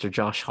Mr.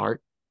 Josh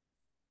Hart.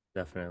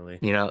 Definitely.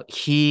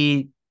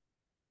 He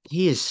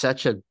is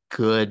such a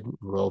good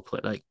role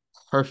player, like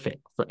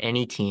perfect for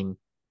any team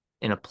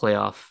in a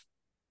playoff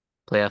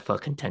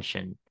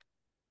contention.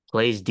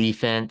 Plays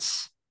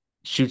defense,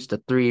 shoots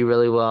the three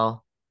really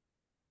well,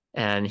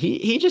 and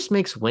he just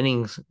makes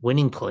winning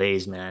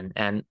plays, man.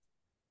 And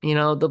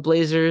the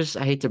Blazers,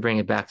 I hate to bring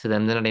it back to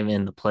them. They're not even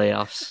in the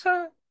playoffs.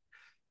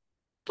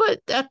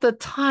 But at the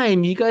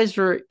time, you guys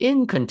were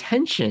in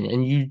contention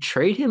and you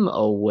trade him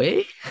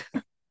away?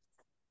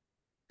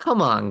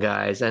 Come on,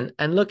 guys. And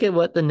look at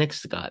what the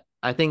Knicks got.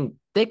 I think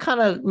they kind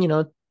of,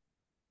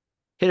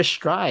 hit a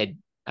stride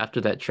after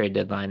that trade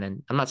deadline.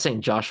 And I'm not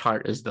saying Josh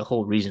Hart is the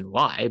whole reason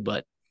why,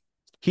 but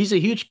he's a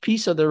huge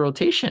piece of the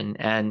rotation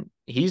and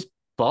he's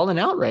balling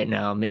out right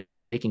now,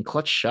 making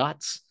clutch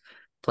shots,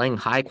 playing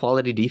high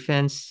quality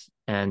defense,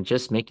 and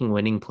just making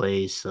winning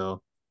plays.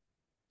 So,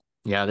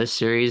 yeah, this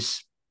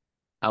series,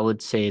 I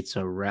would say it's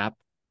a wrap.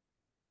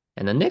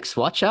 And the Knicks,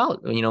 watch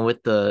out,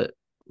 with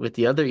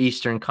the other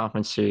Eastern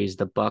Conference series,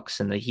 the Bucks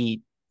and the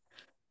Heat.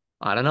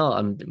 I don't know,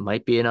 it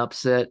might be an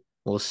upset.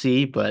 We'll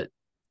see, but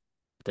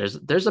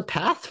there's a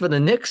path for the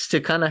Knicks to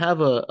kind of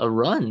have a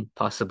run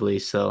possibly.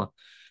 So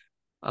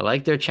I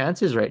like their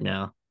chances right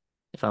now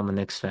if I'm a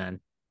Knicks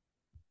fan.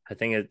 I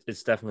think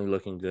it's definitely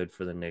looking good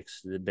for the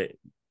Knicks. It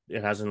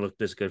hasn't looked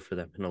this good for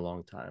them in a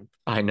long time.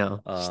 I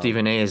know Um,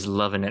 Stephen A is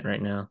loving it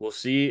right now. we'll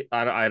see.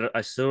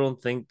 I still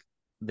don't think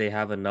they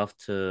have enough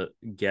to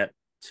get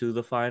to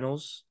the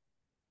finals,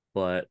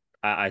 but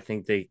I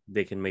think they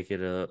can make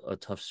it a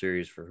tough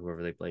series for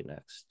whoever they play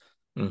next.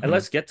 And Hmm.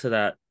 let's get to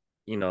that,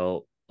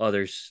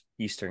 other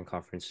Eastern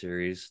Conference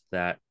series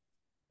that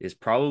is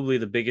probably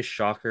the biggest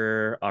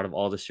shocker out of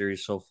all the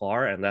series so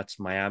far, and that's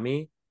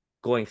Miami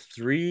going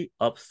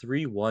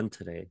 3-1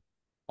 today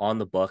on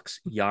the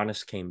Bucks.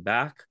 Giannis came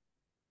back.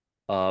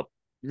 Uh,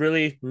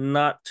 really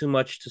not too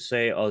much to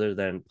say other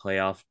than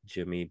playoff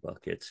Jimmy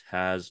buckets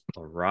has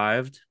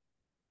arrived.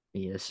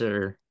 Yes,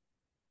 sir.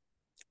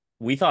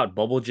 We thought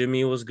Bubble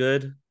Jimmy was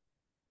good.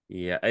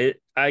 Yeah,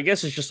 I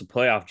guess it's just a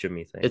playoff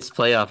Jimmy thing. It's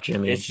playoff It's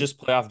Jimmy. just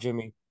playoff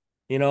Jimmy.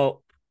 You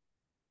know,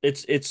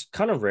 it's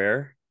kind of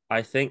rare,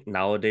 I think,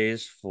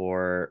 nowadays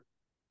for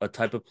a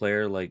type of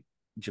player like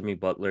Jimmy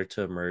Butler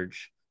to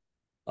emerge.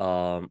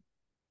 Um,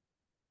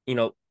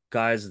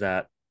 guys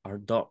that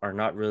are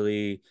not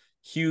really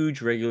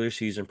huge regular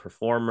season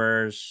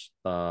performers.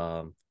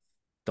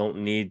 Don't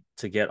need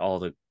to get all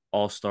the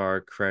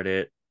all-star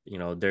credit.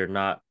 They're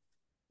not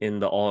in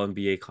the all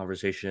NBA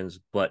conversations,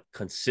 but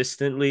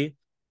consistently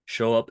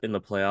show up in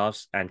the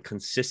playoffs and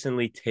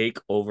consistently take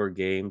over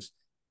games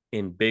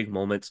in big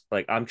moments.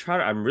 Like I'm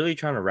really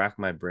trying to rack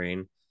my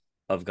brain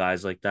of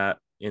guys like that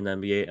in the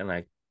NBA, and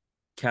I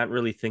can't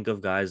really think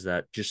of guys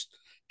that just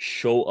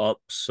show up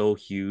so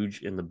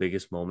huge in the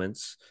biggest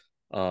moments,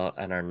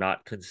 and are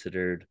not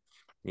considered,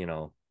 you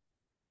know,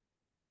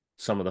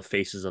 some of the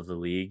faces of the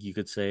league, you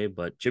could say.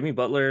 But Jimmy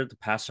Butler, the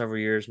past several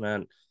years,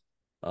 man,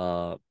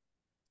 uh,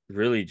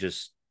 really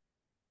just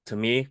to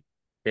me,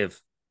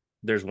 if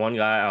there's one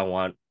guy I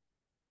want,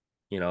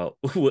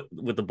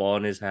 with the ball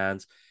in his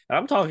hands, and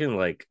I'm talking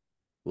like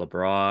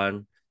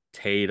LeBron,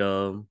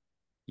 Tatum,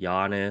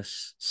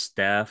 Giannis,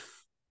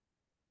 Steph.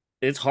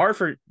 It's hard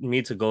for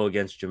me to go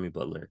against Jimmy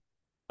Butler.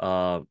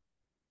 Uh,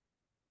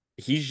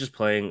 he's just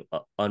playing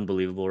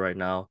unbelievable right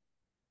now.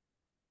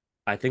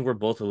 I think we're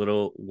both a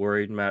little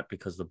worried, Matt,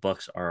 because the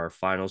Bucks are our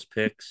finals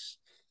picks.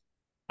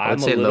 I would I'm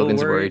a say little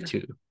Logan's worried worried.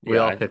 too. We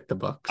Yeah, all I picked the I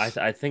Bucks.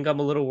 I think I'm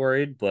a little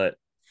worried, but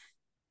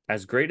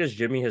as great as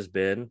Jimmy has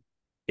been,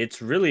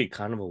 it's really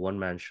kind of a one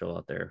man show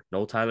out there.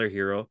 No Tyler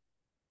Hero.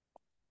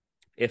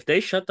 If they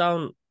shut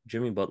down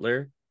Jimmy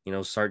Butler,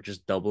 start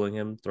just doubling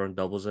him, throwing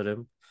doubles at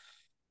him,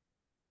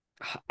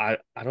 I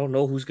don't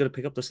know who's gonna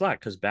pick up the slack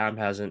because Bam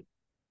hasn't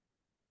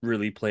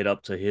really played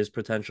up to his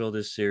potential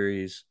this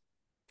series.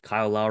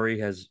 Kyle Lowry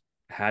has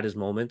had his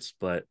moments,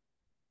 but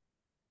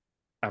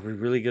are we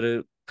really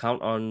gonna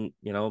count on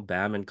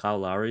Bam and Kyle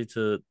Lowry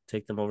to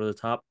take them over the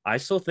top? I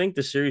still think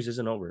the series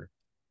isn't over.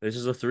 This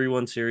is a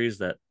 3-1 series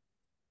that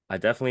I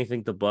definitely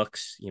think the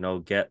Bucks,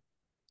 get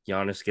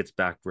Giannis gets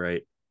back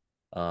right.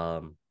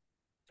 Um,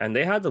 and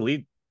they had the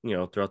lead,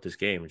 throughout this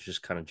game. It's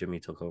just kind of Jimmy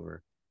took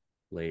over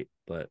late,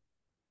 but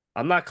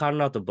I'm not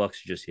counting out the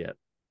Bucks just yet.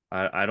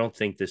 I don't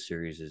think this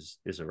series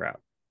is a wrap.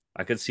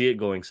 I could see it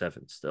going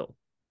 7 still.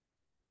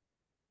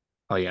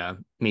 Oh yeah,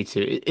 me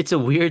too. It's a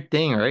weird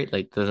thing, right?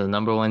 Like the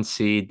number one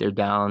seed, they're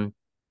down,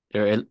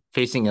 they're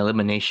facing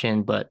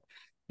elimination, but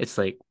it's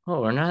like,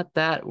 oh, we're not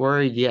that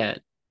worried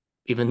yet,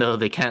 even though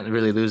they can't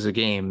really lose a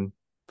game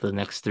for the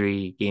next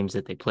three games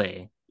that they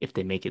play if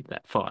they make it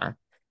that far.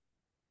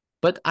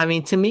 But I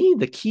mean, to me,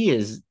 the key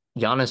is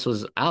Giannis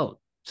was out.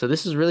 So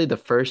this is really the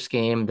first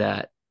game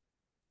that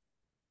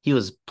he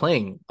was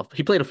playing.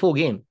 He played a full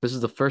game. This is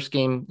the first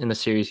game in the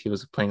series he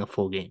was playing a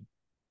full game.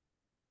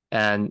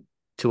 And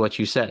to what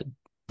you said,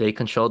 they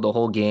controlled the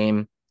whole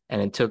game,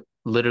 and it took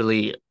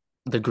literally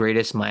the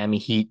greatest Miami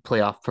Heat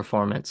playoff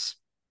performance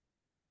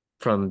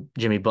from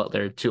Jimmy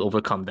Butler to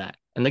overcome that.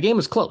 And the game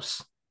was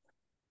close.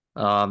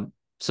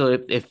 So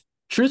if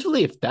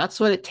truthfully, if that's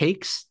what it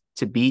takes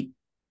to beat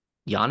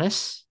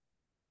Giannis,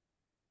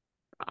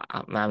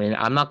 I mean,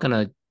 I'm not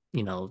gonna,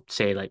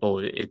 say like,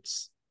 oh,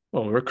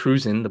 we're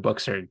cruising, the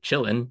Bucks are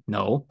chilling.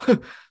 No,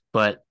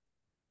 but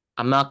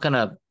I'm not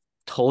gonna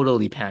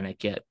totally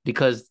panic yet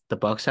because the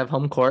Bucks have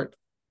home court.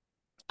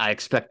 I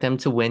expect them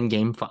to win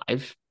game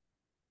 5.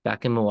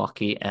 back in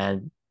Milwaukee,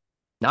 and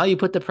now you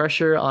put the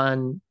pressure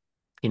on,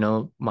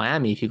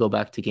 Miami if you go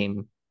back to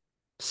game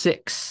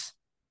 6.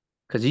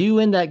 Because you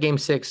win that game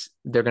 6,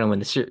 they're going to win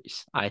the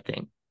series, I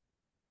think.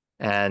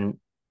 And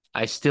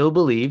I still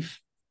believe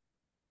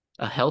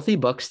a healthy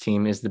Bucks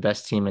team is the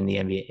best team in the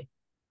NBA.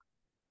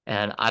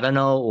 And I don't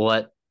know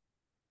what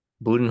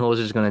Budenholzer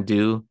is going to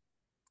do.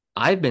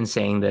 I've been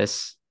saying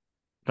this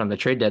from the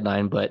trade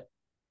deadline, but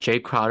Jay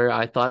Crowder,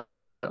 I thought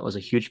was a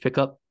huge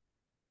pickup.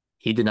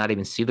 He did not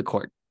even see the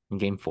court in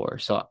game 4.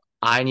 So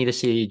I need to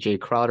see Jay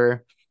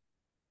Crowder,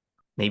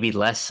 maybe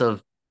less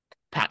of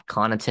Pat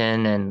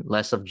Connaughton and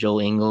less of Joe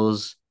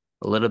Ingles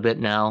a little bit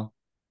now.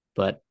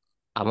 But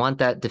I want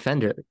that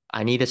defender.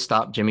 I need to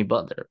stop Jimmy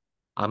Butler.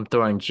 I'm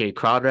throwing Jay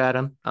Crowder at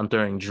him. I'm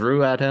throwing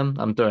Drew at him.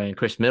 I'm throwing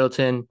Chris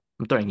Middleton.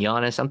 I'm throwing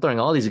Giannis. I'm throwing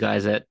all these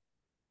guys at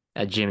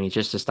Jimmy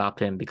just to stop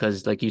him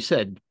because, like you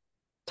said,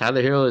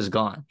 Tyler Hero is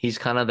gone. He's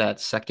kind of that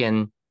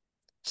second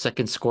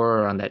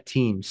scorer on that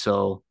team.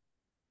 So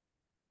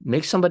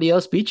make somebody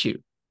else beat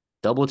you.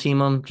 Double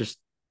team him. Just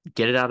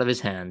get it out of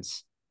his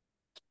hands.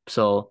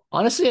 So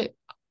honestly,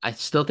 I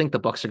still think the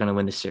Bucks are going to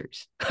win this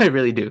series. I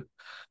really do.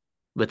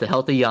 With a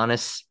healthy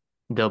Giannis,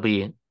 they'll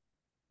be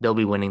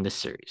winning this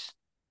series.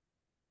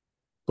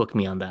 Book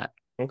me on that.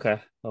 Okay,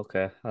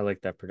 okay, I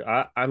like that.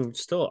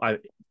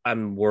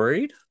 I'm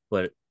worried,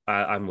 but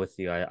I'm with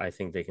you. I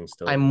think they can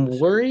still win I'm the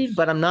worried, series.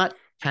 but I'm not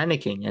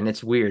panicking, and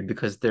it's weird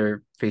because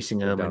they're facing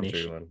They're down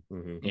three elimination.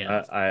 one.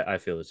 Yeah. I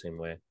feel the same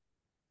way.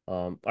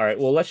 All right.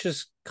 Well, let's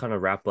just kind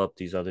of wrap up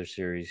these other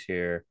series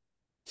here.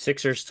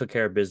 Sixers took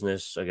care of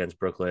business against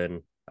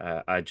Brooklyn.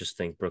 I just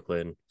think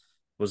Brooklyn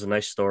was a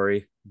nice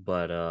story,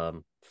 but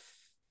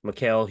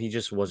Mikhail, he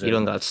just You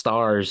don't got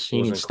stars.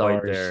 You need wasn't quite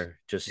stars. there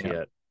just Yeah.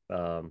 yet.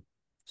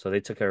 So they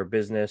took care of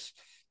business.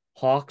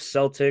 Hawks,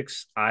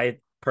 Celtics. I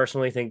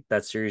personally think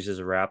that series is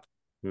a wrap.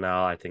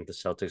 Now I think the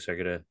Celtics are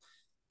gonna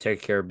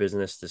take care of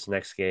business this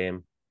next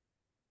game.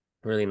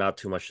 Really, not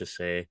too much to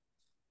say.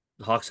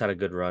 The Hawks had a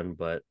good run,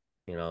 but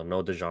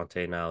no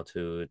DeJounte now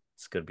too.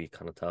 It's gonna be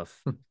kind of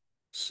tough.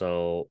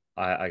 So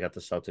I got the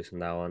Celtics in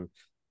that one.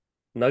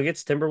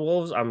 Nuggets,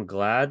 Timberwolves. I'm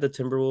glad the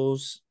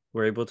Timberwolves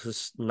were able to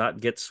not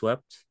get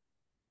swept.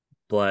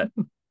 But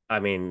I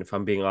mean, if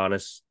I'm being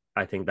honest,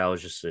 I think that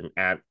was just an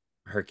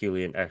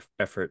Herculean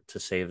effort to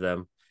save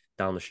them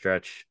down the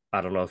stretch.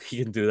 I don't know if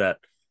he can do that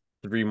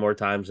 3 more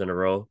times in a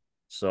row.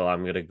 So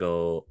I'm gonna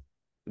go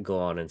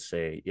on and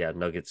say, yeah,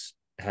 Nuggets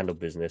handle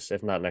business.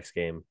 If not next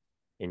game,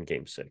 in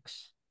game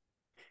 6.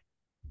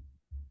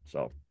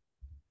 So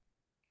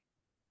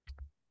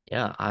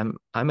Yeah,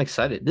 I'm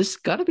excited. This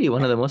got to be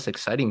one of the most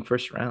exciting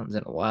first rounds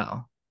in a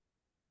while.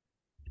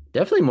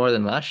 Definitely more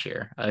than last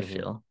year, I mhm.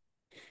 feel.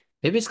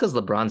 Maybe it's because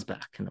LeBron's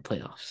back in the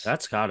playoffs.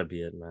 That's got to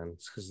be it, man.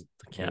 It's because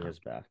the king Yeah. is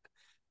back.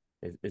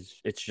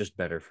 It's just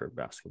better for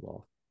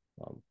basketball.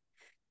 Um,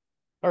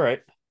 all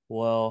right.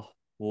 Well,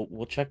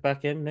 we'll check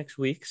back in next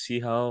week, see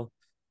how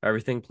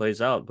everything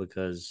plays out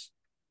because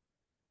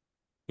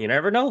you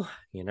never know.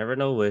 You never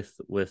know with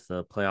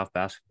playoff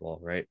basketball,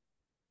 right?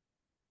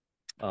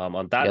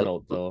 On that Yeah.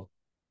 note, though,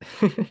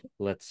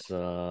 let's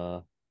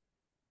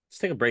let's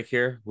take a break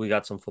here. We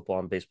got some football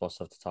and baseball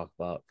stuff to talk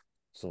about.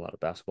 There's a lot of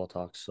basketball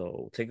talk, so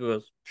we'll take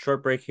a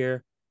short break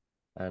here,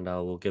 and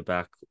we'll get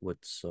back with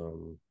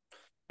some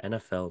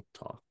NFL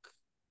talk.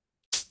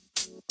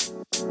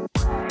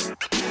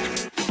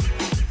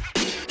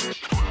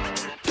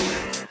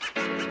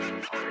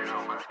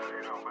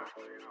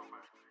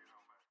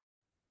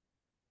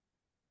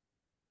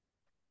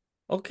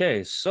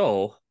 Okay,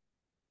 so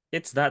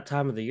it's that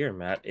time of the year,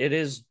 Matt. It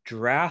is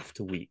draft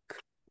week.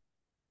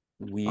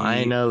 We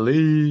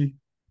Finally.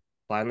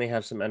 finally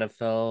have some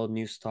NFL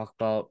news to talk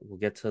about. We'll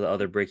get to the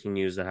other breaking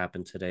news that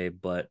happened today,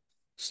 but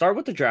start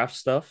with the draft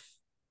stuff.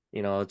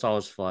 It's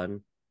always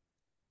fun.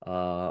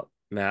 Uh,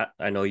 Matt,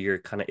 I know you're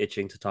kind of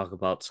itching to talk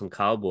about some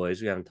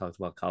Cowboys. We haven't talked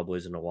about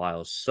Cowboys in a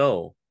while,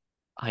 so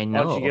I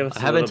why don't you give know. I us a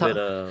haven't little bit talked.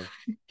 of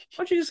why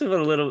don't you just give a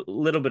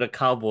little bit of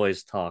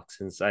Cowboys talk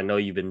since I know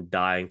you've been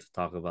dying to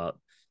talk about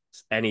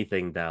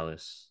anything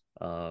Dallas.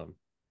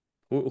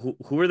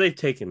 Who are they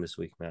taking this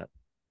week, Matt?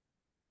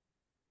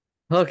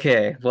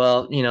 Okay.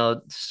 Well,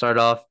 to start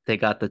off, they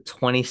got the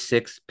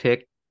 26th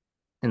pick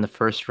in the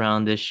first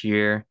round this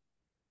year.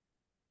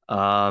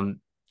 Um,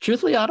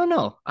 Truthfully, I don't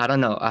know. I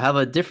don't know. I have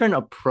a different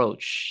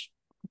approach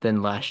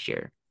than last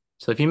year.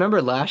 So if you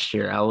remember last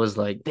year, I was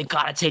like, they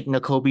gotta take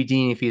Nakobe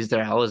Dean if he's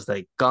there. I was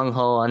like gung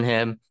ho on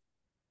him,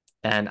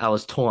 and I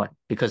was torn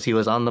because he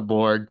was on the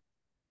board.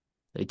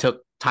 They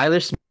took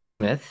Tyler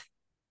Smith.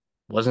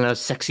 Wasn't a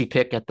sexy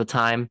pick at the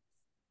time,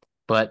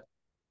 but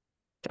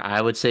I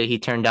would say he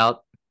turned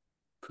out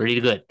pretty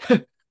good.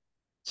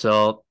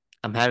 So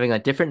I'm having a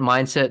different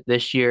mindset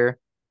this year.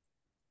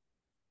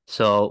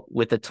 So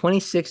with the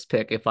 26th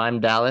pick, if I'm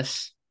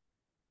Dallas,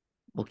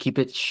 we'll keep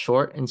it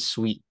short and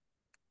sweet.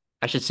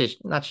 I should say,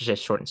 not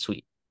just short and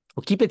sweet.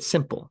 We'll keep it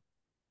simple.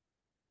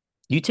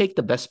 You take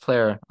the best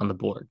player on the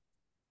board.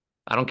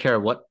 I don't care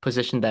what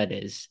position that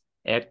is,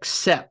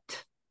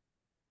 except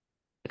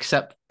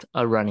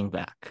a running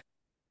back.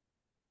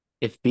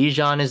 If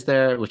Bijan is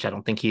there, which I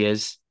don't think he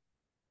is,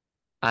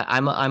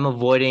 I'm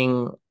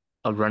avoiding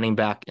a running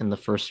back in the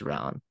first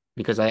round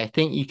because I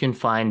think you can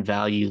find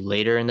value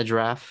later in the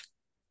draft,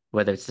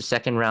 whether it's the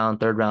second round,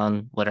 third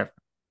round, whatever.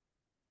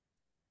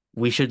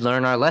 We should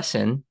learn our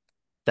lesson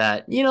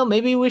that,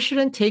 maybe we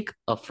shouldn't take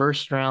a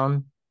first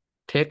round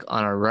pick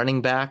on a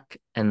running back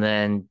and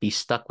then be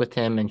stuck with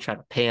him and try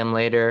to pay him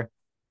later.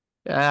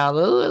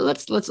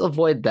 Let's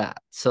avoid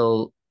that.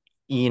 So,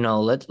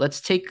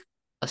 let's take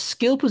a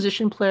skill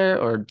position player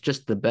or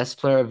just the best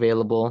player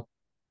available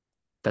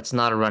that's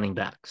not a running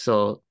back.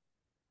 So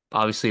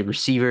obviously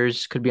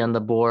receivers could be on the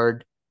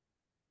board.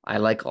 I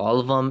like all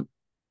of them.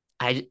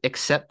 I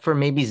except for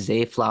maybe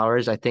Zay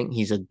Flowers. I think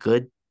he's a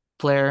good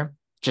player,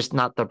 just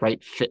not the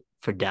right fit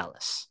for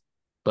Dallas.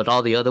 But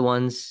all the other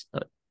ones,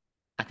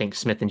 I think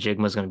Smith and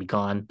Jigma is going to be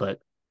gone. But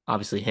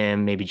obviously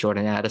him, maybe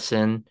Jordan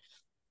Addison,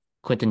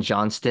 Quentin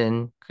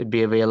Johnston could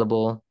be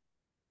available.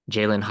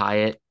 Jalen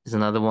Hyatt is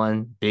another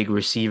one, big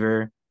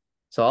receiver.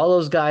 So all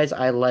those guys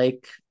I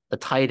like. The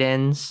tight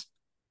ends,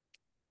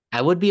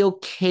 I would be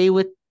okay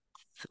with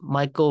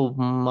Michael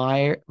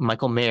Mayer,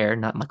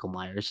 not Michael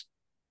Myers,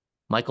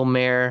 Michael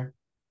Mayer,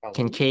 Probably.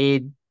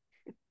 Kincaid,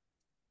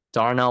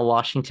 Darnell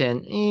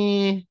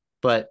Washington,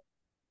 but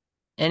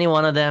any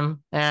one of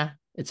them,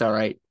 it's all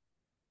right.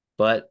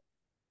 But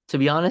to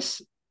be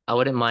honest, I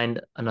wouldn't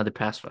mind another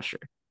pass rusher.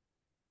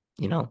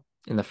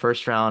 In the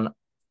first round,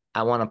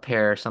 I want to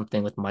pair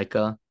something with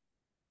Micah.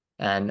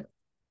 And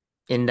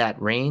in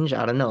that range,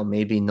 I don't know,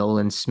 maybe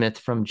Nolan Smith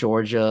from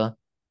Georgia,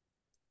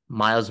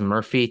 Miles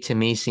Murphy to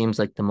me seems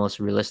like the most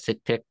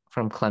realistic pick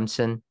from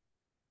Clemson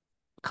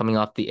coming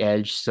off the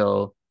edge.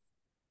 So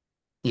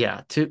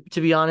yeah, to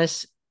be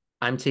honest,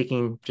 I'm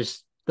taking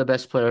just the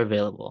best player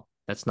available.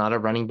 That's not a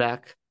running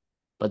back,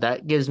 but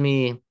that gives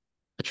me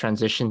a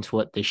transition to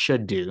what they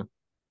should do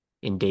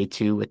in day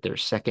two with their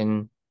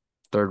second,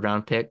 third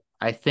round pick.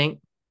 I think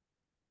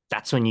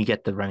that's when you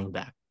get the running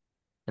back.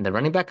 And the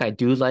running back I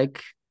do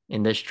like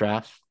in this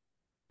draft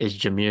is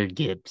Jahmyr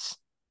Gibbs.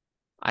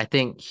 I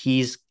think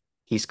he's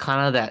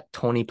kind of that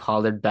Tony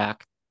Pollard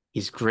back.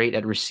 He's great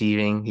at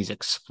receiving. He's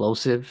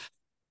explosive.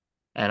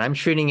 And I'm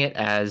treating it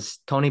as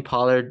Tony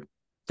Pollard.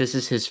 This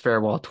is his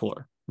farewell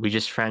tour. We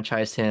just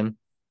franchised him.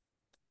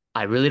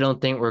 I really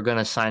don't think we're going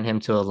to sign him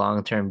to a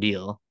long-term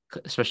deal,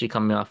 especially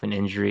coming off an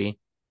injury.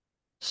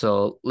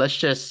 So let's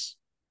just,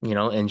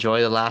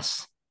 enjoy the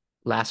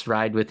last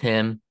ride with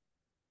him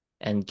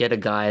and get a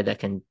guy that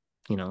can,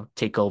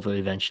 take over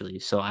eventually.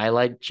 So I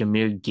like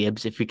Jahmyr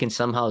Gibbs. If we can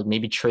somehow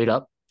maybe trade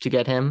up to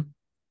get him,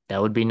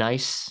 that would be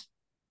nice.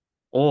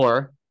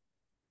 Or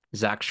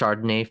Zach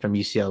Chardonnay from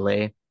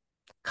UCLA,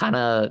 kind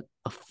of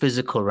a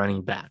physical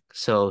running back.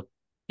 So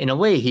in a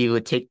way, he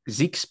would take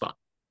Zeke's spot.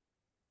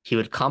 He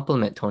would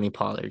complement Tony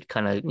Pollard,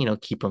 kind of,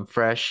 keep him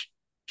fresh.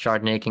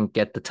 Chardonnay can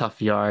get the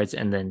tough yards,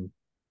 and then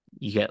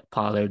you get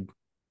Pollard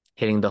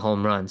hitting the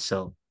home run.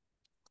 So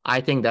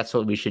I think that's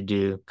what we should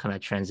do, kind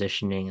of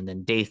transitioning. And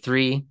then day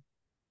three,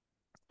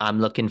 I'm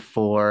looking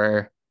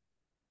for,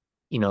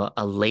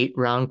 a late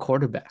round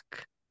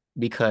quarterback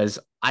because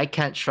I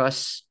can't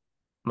trust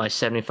my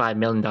 $75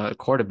 million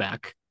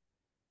quarterback.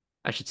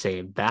 I should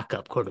say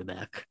backup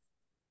quarterback,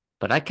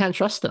 but I can't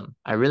trust them.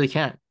 I really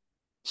can't.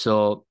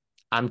 So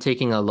I'm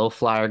taking a low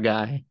flyer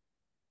guy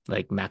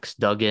like Max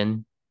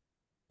Duggan.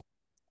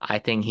 I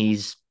think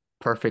he's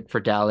perfect for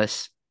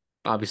Dallas.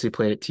 Obviously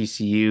played at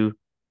TCU.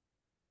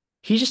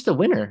 He's just a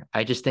winner.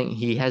 I just think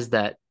he has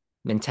that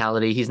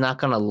mentality. He's not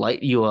going to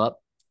light you up.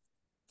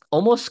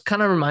 Almost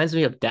kind of reminds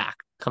me of Dak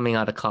coming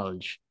out of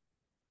college.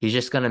 He's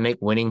just going to make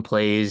winning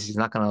plays. He's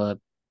not going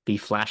to be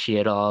flashy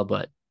at all,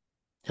 but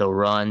he'll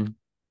run.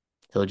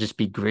 He'll just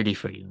be gritty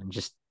for you and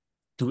just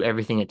do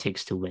everything it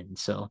takes to win.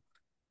 So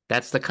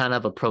that's the kind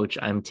of approach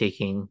I'm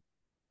taking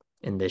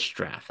in this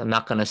draft. I'm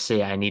not going to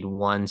say I need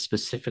one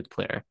specific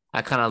player.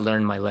 I kind of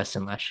learned my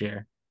lesson last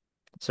year,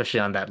 especially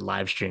on that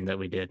live stream that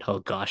we did. Oh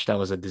gosh, that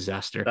was a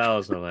disaster. That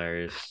was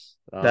hilarious.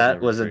 I'll That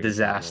never was a forget that moment.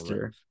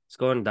 disaster. It's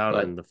going down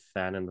But in the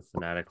Fan and the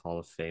Fanatic Hall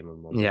of Fame of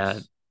yeah,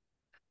 moments.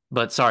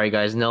 but sorry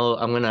guys, no,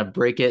 I'm gonna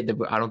break it.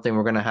 I don't think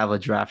we're gonna have a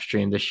draft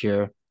stream this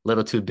year. A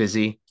little too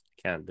busy.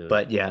 Can't do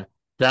But yeah,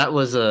 that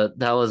was a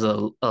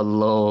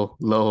low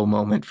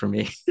moment for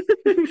me.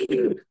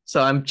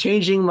 So I'm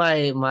changing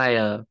my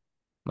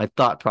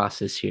thought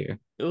process here.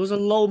 it. It was a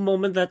low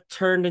moment that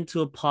turned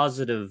into a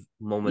positive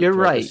moment You're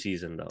throughout the right.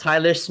 season, though.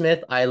 Tyler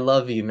Smith, I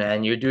love you,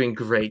 man. You're doing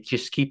great.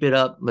 Just keep it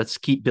up. Let's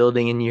keep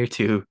building in year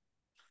two.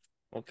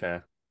 Okay.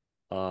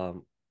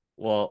 Um,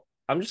 well,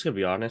 I'm just gonna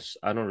be honest.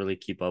 I don't really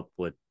keep up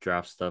with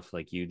draft stuff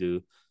like you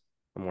do.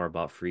 I'm more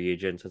about free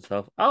agents and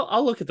stuff.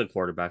 I'll look at the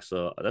quarterback.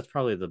 So that's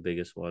probably the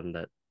biggest one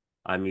that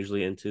I'm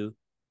usually into.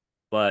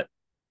 But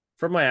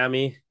for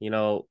Miami,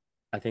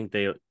 I think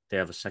they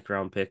have a second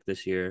round pick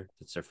this year.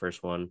 It's their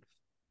first one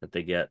that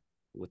they get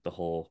with the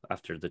whole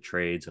after the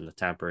trades and the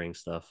tampering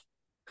stuff.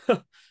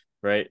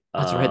 Right?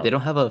 That's right. They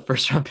don't have a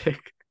first round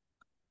pick.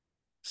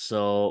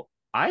 So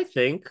I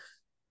think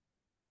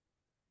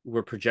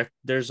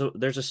there's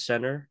a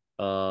center.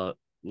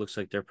 Looks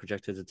like they're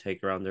projected to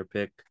take around their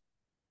pick.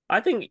 I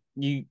think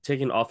you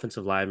take an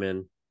offensive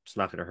lineman, it's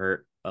not going to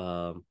hurt.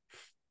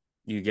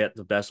 You get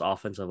the best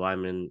offensive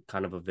lineman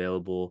kind of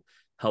available,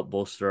 help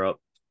bolster up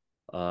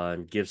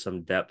and give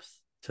some depth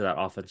to that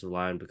offensive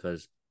line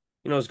because,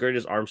 as great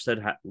as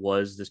Armstead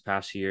was this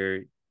past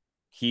year,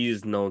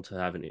 he's known to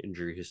have an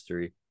injury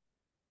history.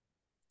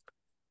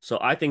 So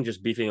I think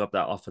just beefing up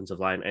that offensive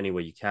line any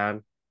way you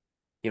can.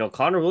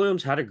 Connor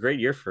Williams had a great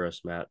year for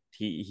us, Matt.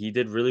 He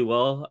did really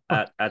well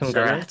at center.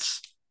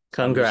 Congrats.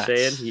 I'm just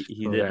saying Congrats.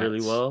 he did really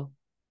Congrats.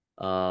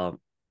 well. Um,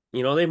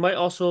 they might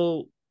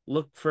also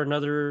look for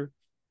another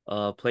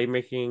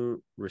playmaking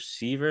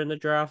receiver in the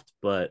draft,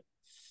 but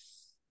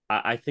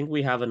I think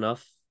we have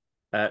enough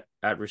at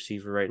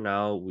receiver right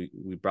now.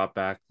 We brought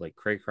back like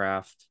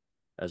Craycraft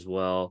as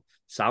well.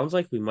 Sounds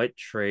like we might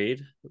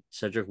trade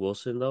Cedric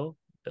Wilson though.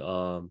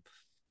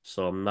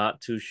 So I'm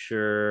not too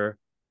sure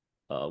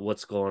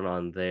what's going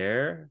on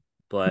there,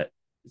 but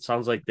it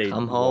sounds like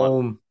Come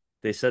home.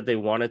 they said they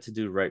wanted to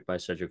do right by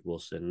Cedric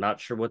Wilson. Not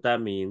sure what that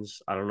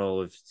means. I don't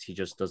know if he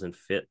just doesn't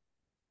fit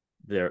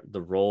the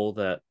role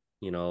that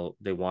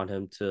they want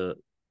him to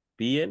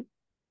be in.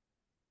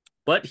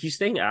 But he's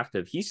staying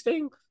active. He's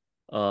staying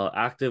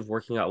active,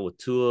 working out with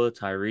Tua,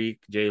 Tyreek,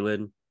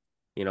 Jalen.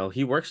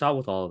 He works out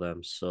with all of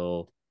them.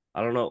 So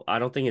I don't know. I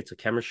don't think it's a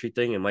chemistry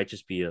thing. It might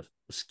just be a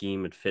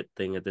scheme and fit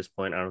thing at this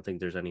point. I don't think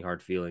there's any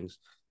hard feelings.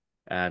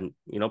 And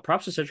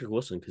props to Cedric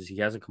Wilson because he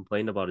hasn't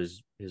complained about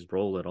his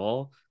role at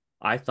all.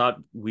 I thought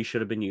we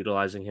should have been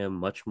utilizing him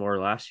much more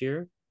last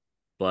year,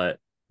 but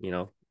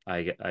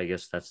I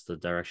guess that's the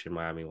direction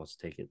Miami wants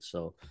to take it.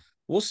 So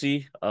we'll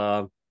see.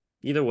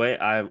 Either way,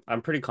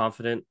 I'm pretty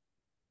confident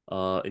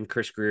in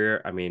Chris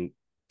Greer. I mean,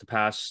 the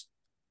past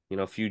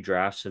few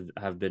drafts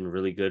have been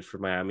really good for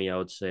Miami. I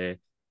would say,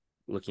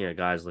 looking at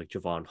guys like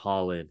Javon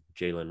Holland,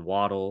 Jalen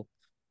Waddle,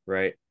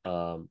 right?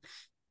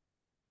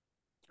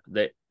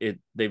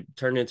 They've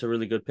turned into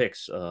really good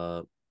picks.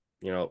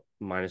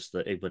 Minus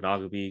the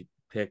Igbenogany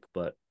pick,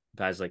 but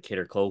guys like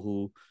Kader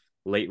Kohu,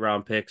 late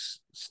round picks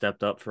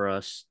stepped up for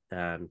us,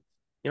 and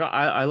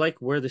I like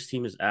where this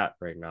team is at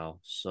right now.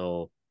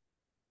 So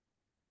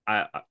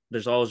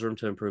there's always room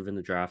to improve in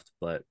the draft,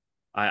 but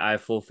I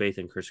have full faith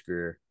in Chris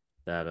Greer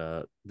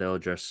that they'll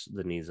address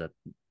the needs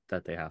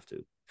that they have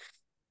to.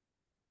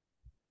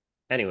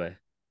 Anyway,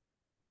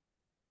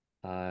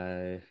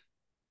 I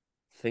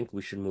think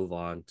we should move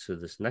on to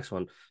this next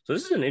one. So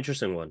this is an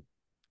interesting one.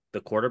 The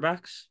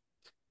quarterbacks.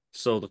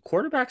 So the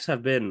quarterbacks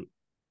have been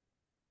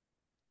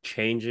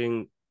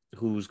changing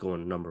who's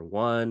going number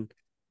one,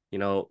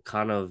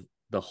 kind of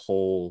the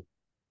whole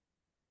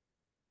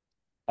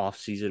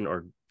offseason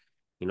or,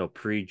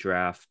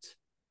 pre-draft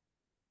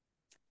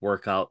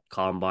workout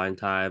combine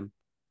time,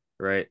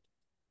 right?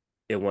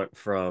 It went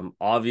from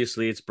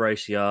obviously it's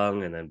Bryce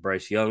Young, and then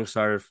Bryce Young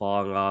started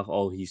falling off.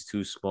 Oh, he's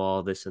too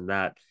small, this and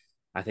that.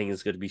 I think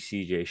it's going to be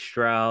CJ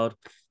Stroud.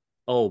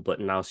 Oh, but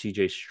now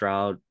CJ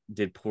Stroud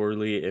did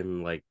poorly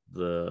in like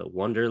the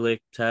Wonderlic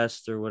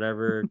test or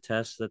whatever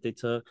test that they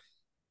took.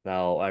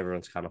 Now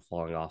everyone's kind of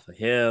falling off of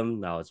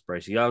him. Now it's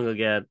Bryce Young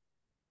again.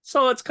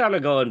 So it's kind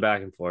of going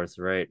back and forth,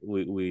 right?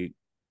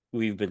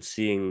 We've been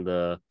seeing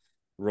the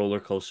roller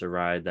coaster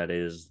ride that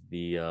is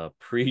the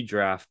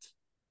pre-draft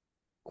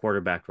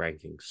quarterback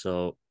ranking.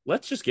 So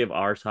let's just give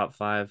our top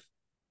five.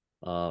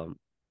 We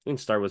can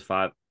start with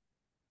five.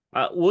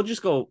 We'll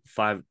just go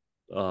five.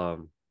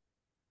 I'll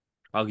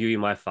give you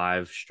my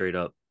five straight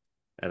up,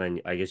 and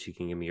then I guess you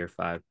can give me your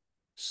five.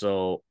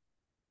 So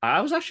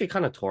I was actually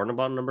kind of torn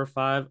about number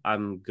five.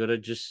 I'm gonna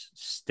just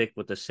stick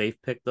with the safe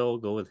pick though.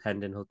 Go with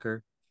Hendon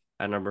Hooker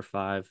at number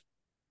five.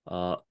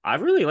 I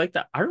really like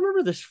that. I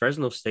remember this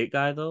Fresno State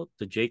guy though,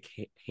 the Jake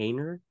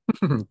Hayner.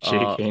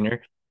 Jake Hainer.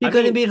 He I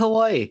couldn't mean, beat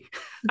Hawaii.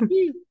 I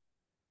mean,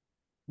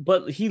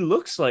 but he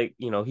looks like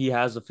he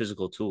has the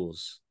physical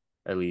tools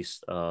at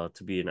least to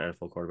be an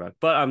NFL quarterback.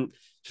 But I'm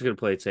just gonna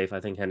play it safe. I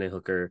think Hendon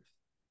Hooker,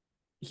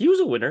 he was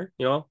a winner.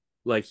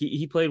 Like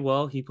he played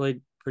well. He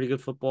played pretty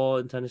good football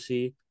in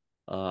Tennessee.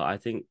 I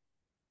think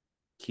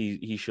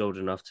he showed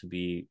enough to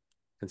be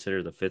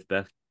considered the fifth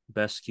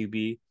best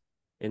QB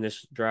in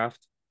this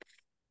draft.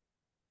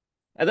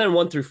 And then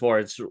one through four,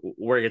 it's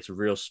where it gets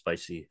real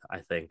spicy. I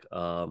think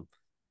a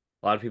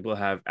lot of people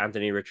have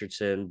Anthony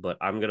Richardson, but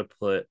I'm gonna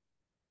put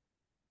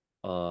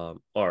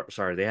or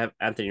sorry, they have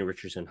Anthony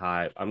Richardson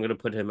high. I'm gonna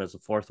put him as the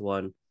fourth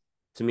one.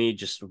 To me,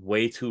 just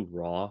way too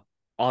raw.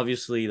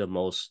 Obviously, the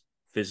most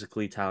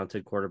physically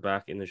talented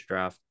quarterback in this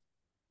draft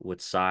with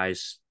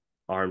size,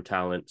 arm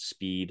talent,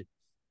 speed,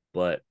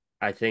 but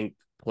I think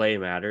play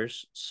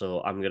matters.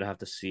 So I'm gonna have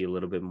to see a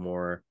little bit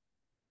more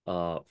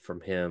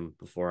from him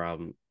before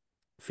I'm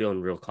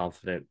feeling real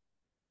confident.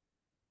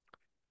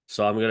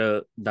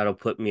 So that'll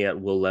put me at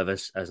Will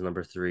Levis as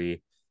number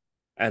three,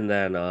 and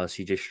then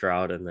CJ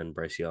Stroud, and then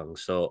Bryce Young.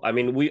 So I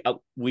mean,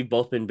 we've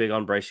both been big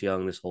on Bryce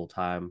Young this whole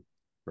time,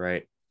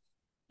 right?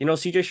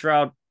 CJ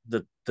Stroud,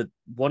 the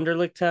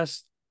Wonderlic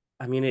test.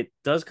 I mean, it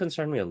does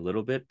concern me a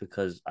little bit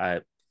because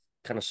I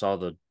kind of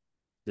saw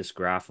this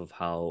graph of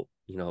how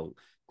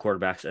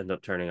quarterbacks end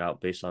up turning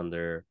out based on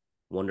their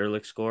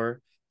Wonderlic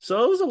score.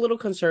 So it was a little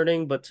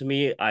concerning, but to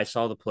me, I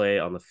saw the play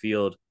on the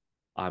field.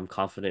 I'm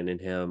confident in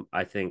him.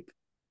 I think,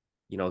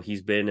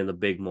 he's been in the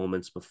big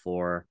moments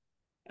before.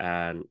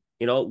 And,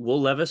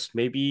 Will Levis,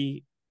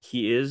 maybe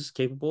he is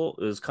capable.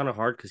 It was kind of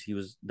hard because he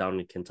was down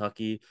in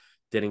Kentucky,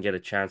 didn't get a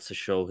chance to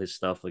show his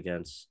stuff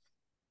against,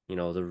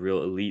 the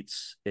real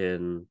elites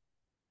in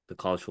the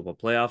college football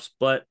playoffs.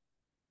 But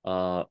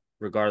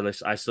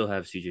regardless, I still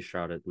have CJ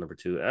Stroud at number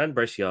 2 and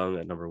Bryce Young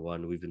at number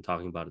 1. We've been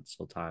talking about it this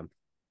whole time.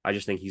 I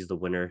just think he's the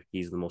winner.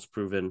 He's the most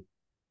proven.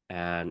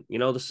 And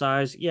the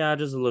size, yeah,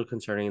 it is a little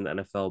concerning in the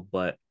NFL,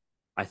 but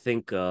I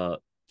think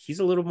he's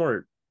a little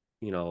more,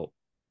 you know,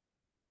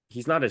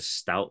 he's not as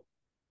stout,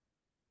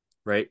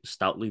 right?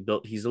 Stoutly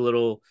built. He's a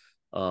little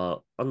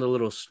on the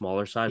little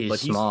smaller side, He's but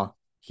small.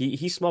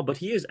 he's small, but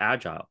he is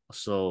agile.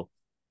 So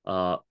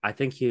I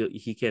think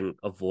he can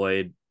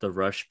avoid the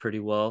rush pretty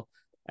well.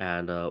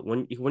 And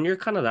when you're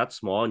kind of that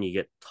small and you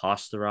get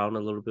tossed around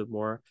a little bit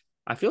more,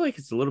 I feel like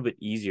it's a little bit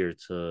easier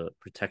to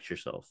protect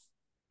yourself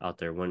out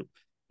there when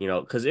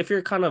because if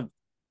you're kind of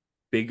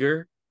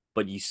bigger,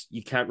 but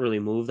you can't really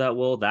move that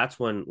well, that's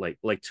when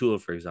like Tua,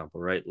 for example,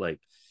 right? Like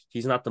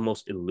he's not the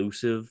most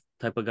elusive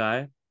type of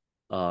guy.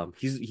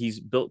 He's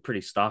built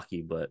pretty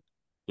stocky, but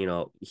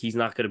he's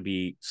not going to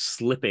be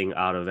slipping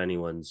out of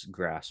anyone's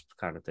grasp,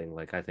 kind of thing.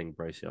 Like I think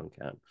Bryce Young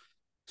can.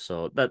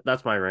 So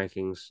that's my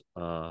rankings.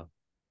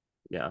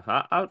 Yeah,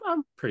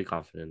 I'm pretty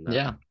confident in that.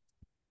 Yeah.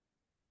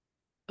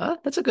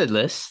 That's a good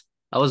list.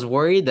 I was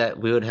worried that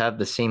we would have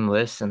the same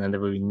list and then there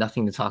would be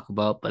nothing to talk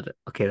about, but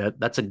okay,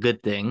 that's a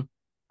good thing.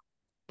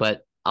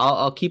 But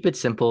I'll keep it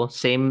simple.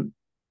 Same,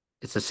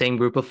 it's the same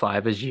group of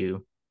five as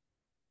you,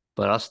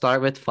 but I'll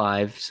start with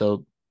five.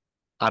 So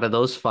out of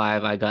those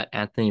five, I got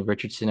Anthony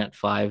Richardson at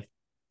five.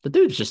 The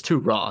dude's just too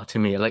raw to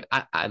me. Like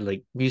I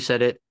like you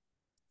said it,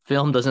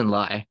 film doesn't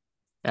lie.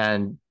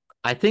 And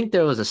I think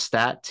there was a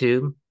stat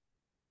too,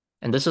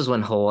 and this is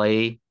when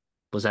Hawaii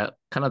was at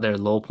kind of their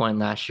low point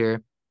last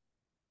year.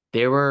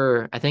 They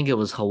were, I think it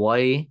was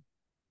Hawaii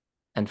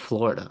and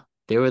Florida.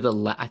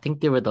 I think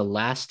they were the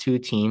last two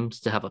teams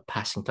to have a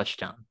passing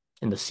touchdown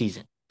in the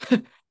season.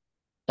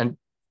 And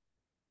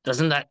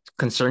doesn't that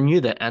concern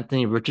you that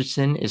Anthony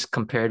Richardson is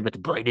compared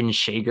with Braden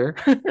Shager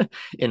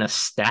in a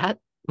stat?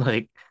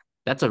 Like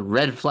that's a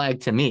red flag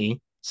to me.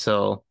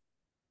 So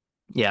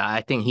yeah,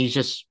 I think he's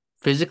just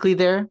physically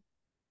there,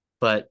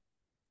 but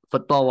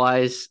football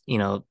wise,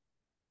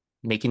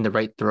 making the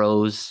right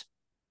throws,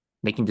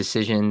 making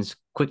decisions,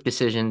 quick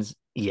decisions.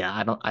 Yeah,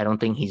 I don't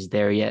think he's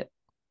there yet.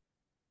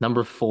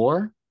 Number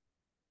four,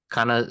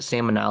 kind of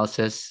same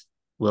analysis.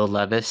 Will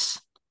Levis.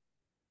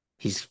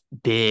 He's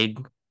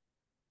big.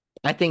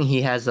 I think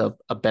he has a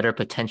better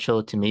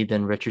potential to me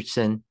than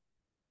Richardson,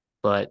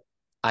 but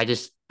I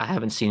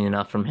haven't seen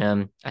enough from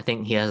him. I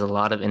think he has a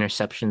lot of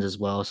interceptions as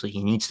well, so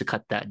he needs to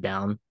cut that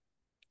down.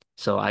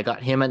 So I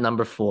got him at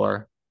number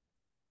four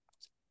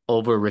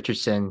over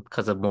Richardson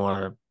because of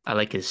more. I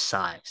like his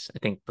size. I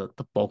think the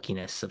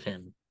bulkiness of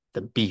him,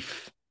 the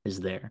beef is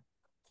there.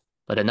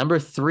 But at number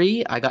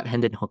three, I got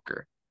Hendon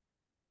Hooker.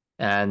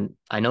 And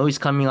I know he's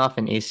coming off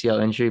an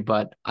ACL injury,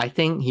 but I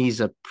think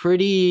he's a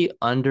pretty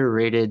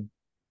underrated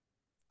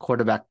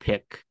quarterback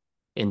pick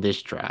in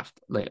this draft.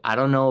 Like, I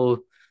don't know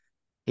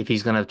if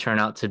he's going to turn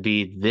out to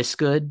be this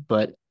good,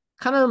 but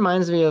kind of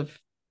reminds me of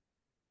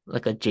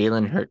like a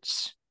Jalen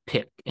Hurts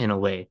pick in a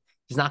way.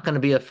 He's not going to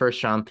be a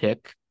first round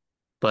pick,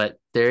 but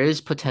there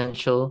is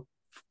potential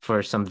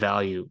for some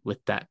value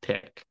with that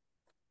pick.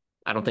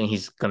 I don't think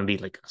he's going to be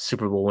like a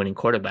Super Bowl winning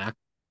quarterback,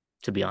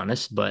 to be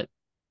honest, but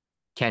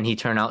can he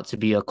turn out to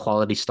be a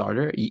quality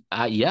starter?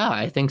 Yeah,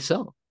 I think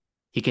so.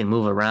 He can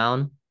move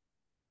around,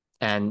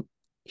 and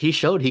he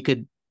showed he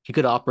could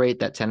operate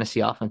that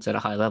Tennessee offense at a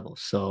high level.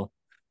 So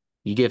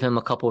you give him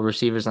a couple of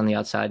receivers on the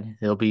outside,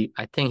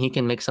 I think he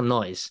can make some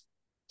noise.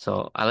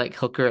 So I like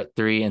Hooker at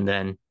three, and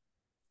then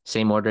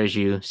same order as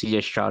you,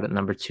 CJ Stroud at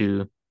number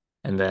two,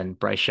 and then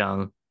Bryce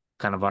Young,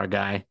 kind of our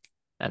guy,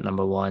 at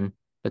number one.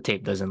 The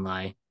tape doesn't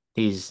lie.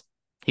 He's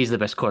the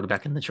best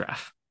quarterback in the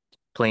draft.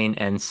 Plain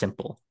and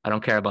simple. I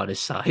don't care about his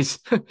size.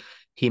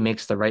 He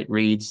makes the right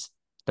reads,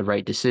 the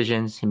right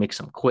decisions. He makes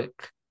them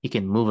quick. He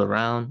can move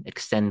around,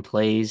 extend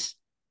plays,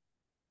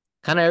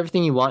 kind of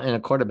everything you want in a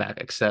quarterback,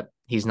 except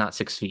he's not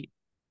 6 feet.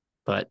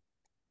 But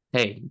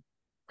hey,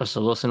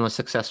 Russell Wilson was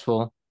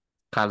successful.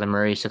 Kyler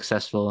Murray is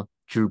successful.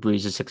 Drew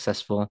Brees is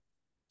successful.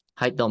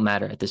 Height don't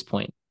matter at this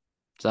point.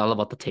 It's all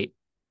about the tape.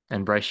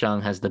 And Bryce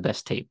Young has the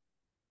best tape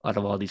out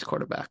of all these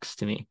quarterbacks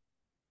to me.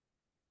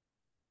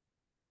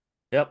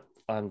 Yep,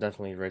 I'm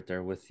definitely right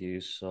there with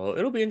you. So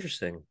it'll be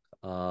interesting.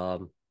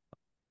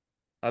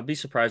 I'd be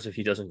surprised if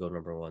he doesn't go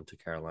number 1 to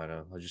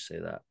Carolina. I'll just say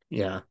that.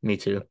 Yeah, me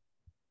too.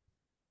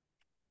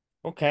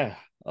 Okay.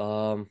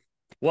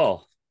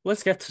 Well,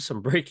 let's get to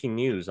some breaking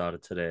news out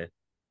of today.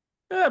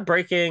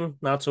 Breaking,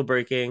 not so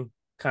breaking.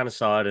 Kind of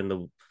saw it in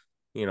the,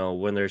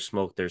 when there's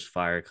smoke, there's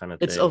fire kind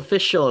of It's thing.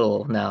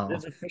 official now.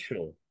 It's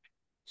official.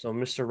 So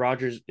Mr.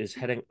 Rodgers is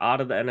heading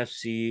out of the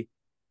NFC,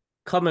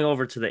 coming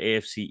over to the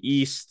AFC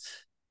East.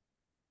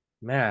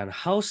 man,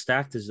 how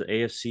stacked is the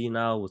AFC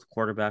now with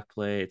quarterback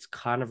play? It's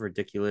kind of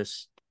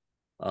ridiculous.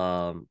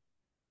 Um,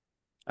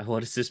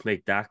 what does this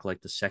make Dak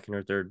like the second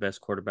or third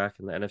best quarterback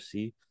in the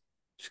NFC?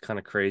 It's kind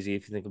of crazy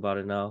if you think about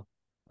it now.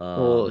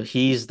 Well, Um,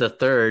 he's the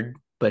third,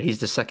 but he's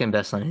the second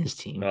best on his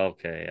team.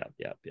 okay,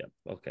 yep.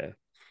 Okay.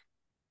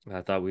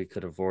 I thought we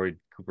could avoid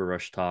Cooper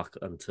Rush talk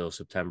until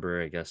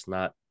September. I guess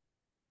not.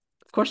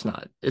 Of course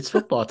not. It's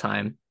football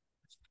time.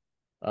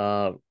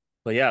 Uh,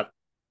 but yeah,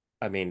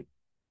 I mean,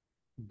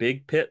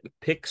 big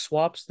pick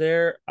swaps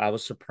there. I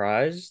was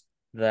surprised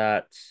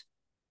that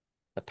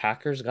the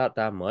Packers got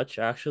that much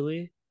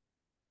actually,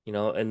 in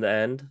the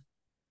end.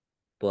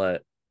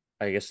 But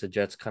I guess the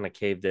Jets kind of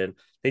caved in.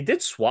 They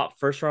did swap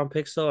first round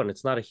picks though, and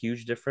it's not a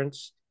huge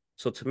difference.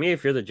 So to me,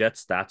 if you're the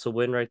Jets, that's a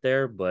win right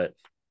there. But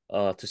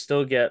to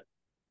still get,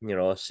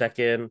 a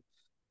second,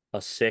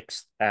 a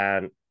sixth,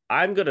 and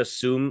I'm gonna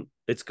assume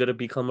it's gonna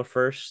become a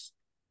first.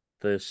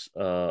 This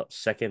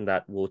second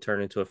that will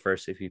turn into a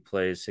first if he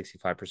plays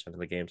 65% of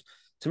the games.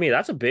 To me,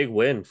 that's a big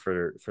win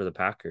for the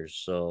Packers.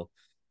 So,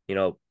 he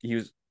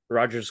was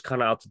Rodgers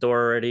kind of out the door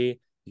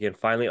already. You can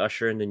finally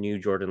usher in the new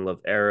Jordan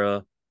Love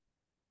era.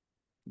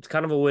 It's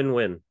kind of a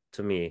win-win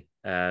to me.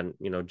 And,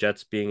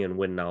 Jets being in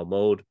win now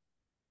mode,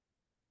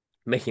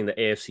 making the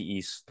AFC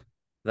East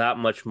that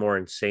much more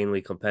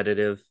insanely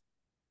competitive,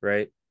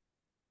 right?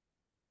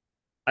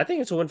 I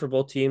think it's a win for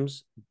both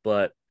teams,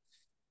 but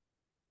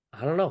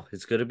I don't know.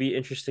 It's going to be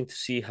interesting to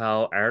see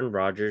how Aaron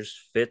Rodgers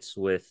fits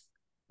with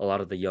a lot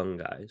of the young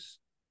guys.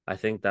 I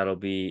think that'll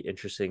be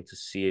interesting to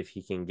see if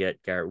he can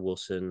get Garrett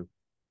Wilson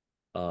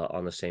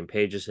on the same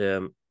page as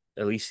him.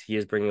 At least he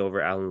is bringing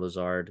over Alan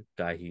Lazard,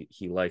 guy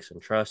he likes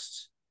and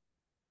trusts.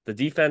 The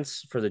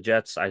defense for the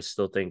Jets, I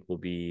still think will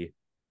be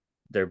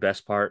their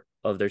best part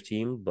of their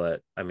team.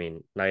 But I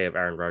mean, now you have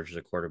Aaron Rodgers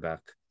at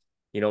quarterback.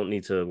 You don't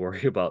need to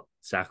worry about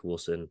Zach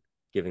Wilson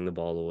giving the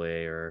ball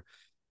away or,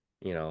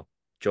 you know,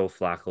 Joe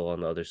Flacco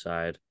on the other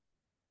side.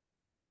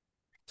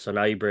 So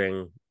now you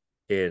bring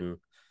in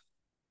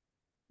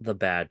the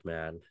bad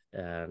man.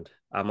 And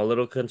I'm a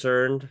little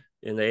concerned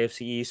in the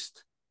AFC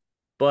East,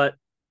 but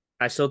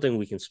I still think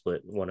we can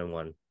split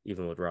 1-1,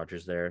 even with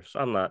Rodgers there. So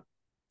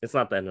it's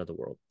not the end of the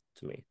world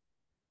to me.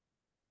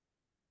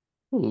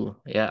 Ooh,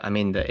 yeah. I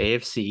mean, the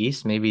AFC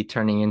East maybe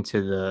turning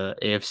into the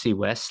AFC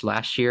West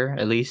last year,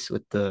 at least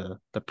with the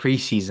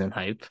preseason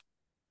hype.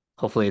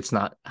 Hopefully, it's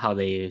not how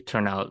they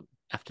turn out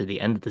after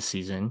the end of the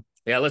season.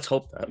 Yeah, let's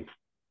hope that.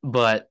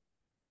 But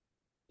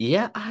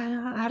yeah,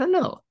 I don't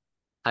know.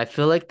 I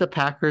feel like the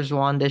Packers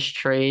won this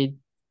trade.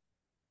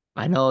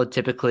 I know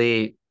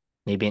typically,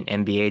 maybe in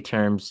NBA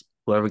terms,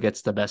 whoever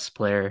gets the best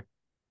player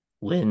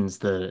wins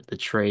the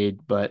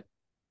trade, but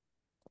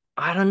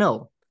I don't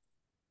know.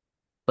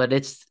 But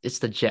it's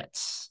the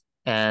Jets.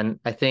 And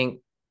I think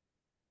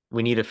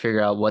we need to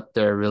figure out what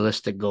their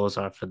realistic goals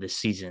are for this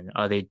season.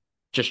 Are they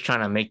just trying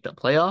to make the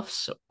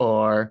playoffs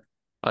or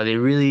are they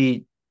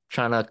really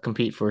trying to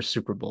compete for a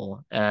Super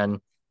Bowl? And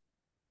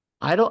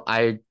I don't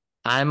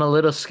I'm a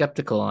little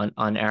skeptical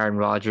on Aaron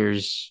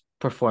Rodgers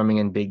performing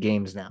in big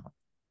games now.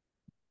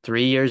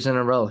 3 years in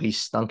a row, he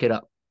stunk it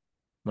up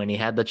when he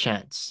had the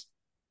chance.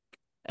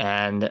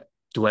 And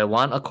do I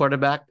want a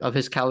quarterback of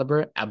his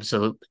caliber?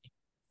 Absolutely.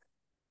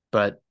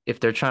 But if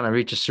they're trying to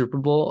reach a Super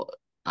Bowl,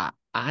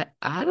 I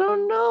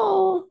don't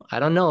know. I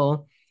don't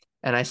know.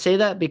 And I say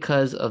that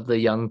because of the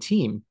young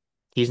team.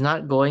 He's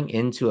not going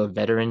into a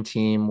veteran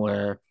team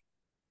where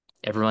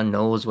everyone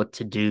knows what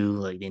to do,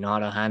 like they know how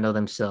to handle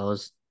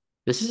themselves.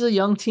 This is a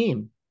young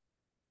team.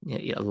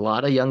 Yeah, a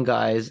lot of young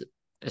guys,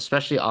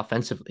 especially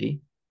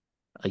offensively.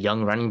 A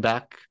young running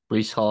back,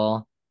 Brees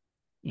Hall.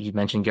 You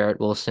mentioned Garrett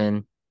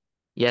Wilson.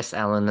 Yes,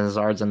 Alan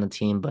Lazard's on the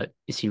team, but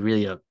is he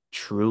really a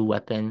true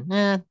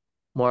weapon?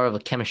 More of a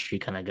chemistry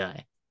kind of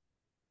guy.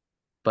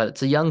 But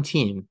it's a young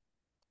team.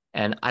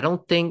 And I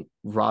don't think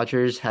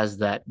Rodgers has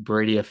that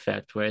Brady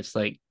effect where it's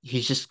like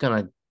he's just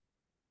gonna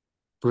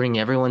bring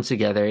everyone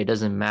together. It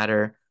doesn't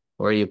matter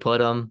where you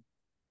put him.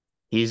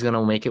 He's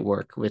gonna make it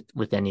work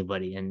with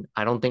anybody. And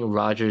I don't think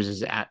Rodgers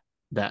is at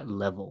that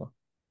level.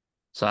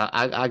 So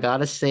I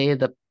gotta say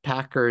the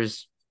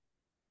Packers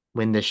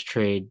win this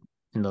trade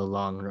in the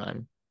long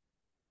run.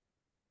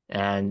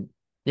 And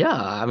yeah,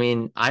 I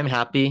mean, I'm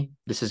happy.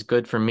 This is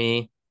good for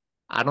me.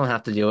 I don't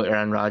have to deal with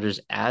Aaron Rodgers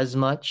as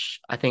much.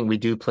 I think we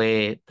do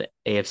play the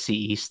AFC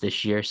East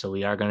this year, so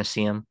we are going to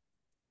see him.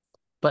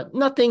 But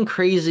nothing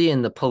crazy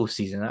in the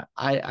postseason.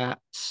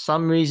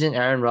 Some reason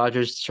Aaron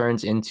Rodgers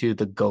turns into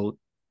the GOAT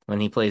when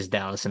he plays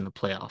Dallas in the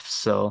playoffs.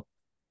 So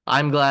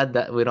I'm glad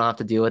that we don't have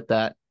to deal with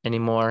that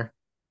anymore.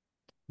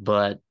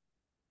 But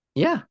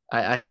yeah,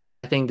 I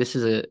think this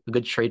is a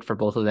good trade for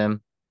both of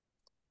them.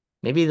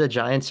 Maybe the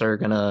Giants are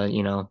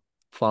gonna,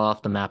 fall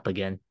off the map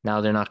again.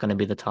 Now they're not gonna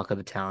be the talk of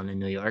the town in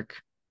New York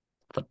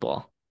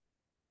football.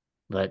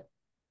 But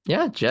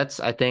yeah, Jets,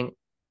 I think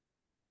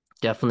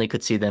definitely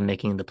could see them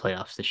making the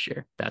playoffs this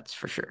year. That's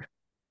for sure.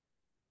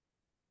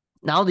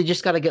 Now they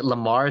just got to get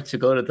Lamar to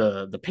go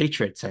to the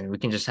Patriots, and we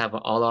can just have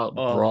an all-out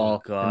Oh brawl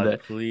in God, the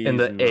please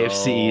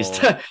AFC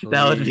East. no,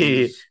 That would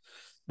be please.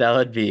 That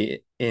would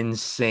be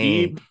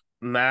insane. Keep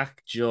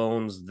Mac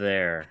Jones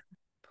there,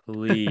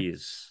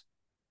 please.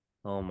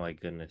 Oh my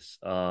goodness.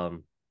 I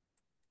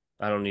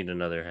don't need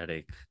another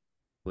headache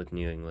with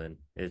New England.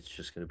 It's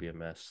just gonna be a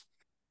mess.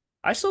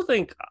 I still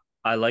think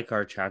I like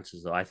our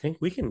chances though. I think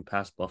we can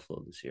pass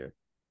Buffalo this year.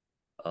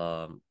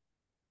 Um,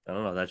 I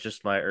don't know. That's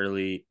just my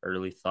early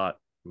thought,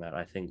 Matt.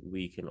 I think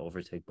we can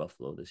overtake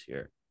Buffalo this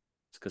year.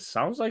 Because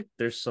sounds like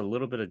there's a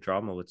little bit of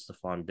drama with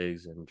Stephon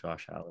Diggs and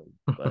Josh Allen,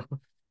 but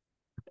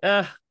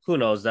who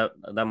knows? That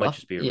might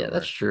just be a Yeah,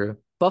 that's rumor. true.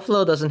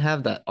 Buffalo doesn't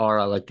have that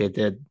aura like they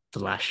did the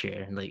last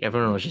year. Like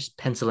everyone was Mm. just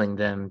penciling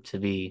them to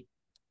be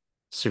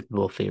Super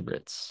Bowl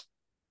favorites.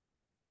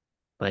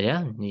 But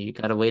yeah, you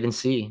gotta wait and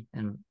see.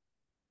 And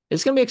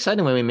it's gonna be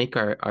exciting when we make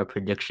our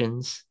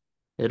predictions.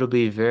 It'll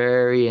be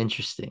very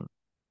interesting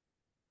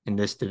in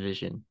this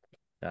division.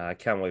 I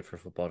can't wait for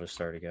football to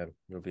start again.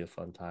 It'll be a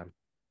fun time.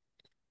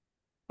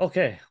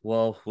 Okay,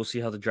 well, we'll see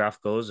how the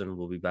draft goes, and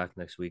we'll be back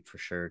next week for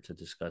sure to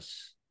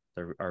discuss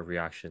our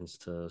reactions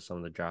to some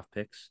of the draft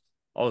picks.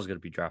 Always going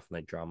to be draft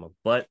night drama,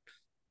 but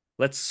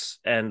let's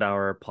end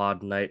our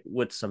pod night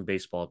with some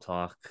baseball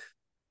talk.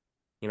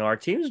 Our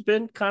team's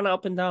been kind of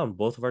up and down,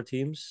 both of our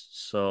teams.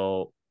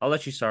 So I'll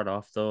let you start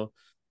off though.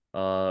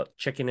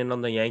 Checking in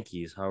on the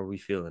Yankees. How are we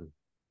feeling?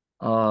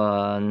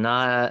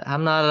 Not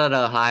I'm not at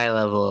a high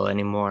level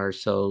anymore.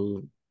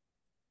 So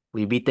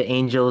we beat the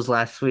Angels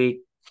last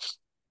week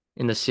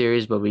in the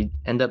series, but we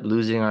end up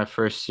losing our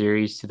first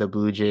series to the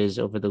Blue Jays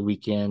over the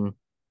weekend.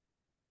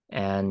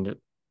 And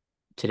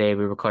today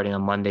we're recording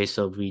on Monday,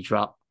 so we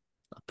dropped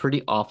a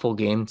pretty awful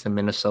game to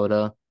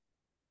Minnesota.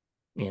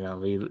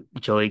 We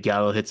Joey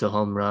Gallo hits a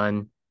home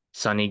run,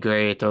 Sonny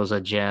Gray throws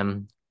a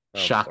gem. Of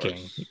Shocking.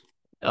 course.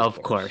 Of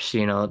Of course.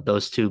 course,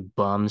 those two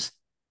bums.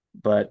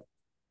 But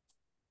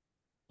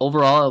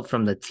overall,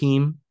 from the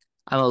team,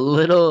 I'm a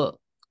little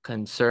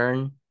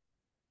concerned.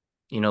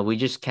 We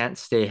just can't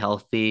stay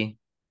healthy.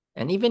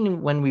 And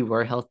even when we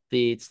were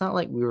healthy, it's not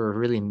like we were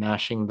really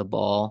mashing the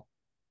ball.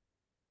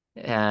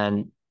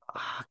 And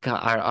God,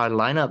 our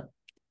lineup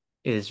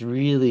is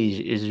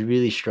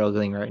really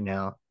struggling right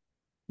now.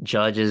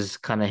 Judge is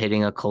kind of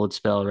hitting a cold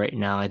spell right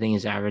now. I think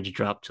his average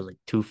dropped to like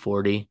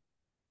 240.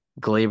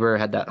 Glaber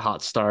had that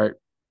hot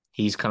start.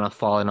 He's kind of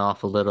fallen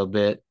off a little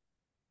bit.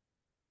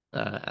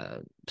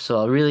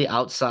 So really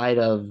outside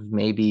of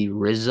maybe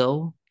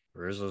Rizzo,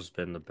 Rizzo's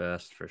been the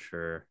best for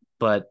sure.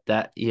 but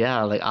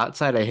yeah, like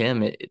outside of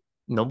him,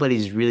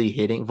 nobody's really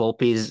hitting.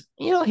 Volpe's,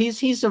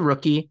 he's a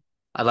rookie.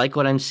 I like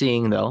what I'm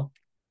seeing though,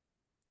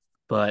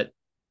 but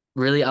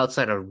really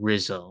outside of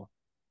Rizzo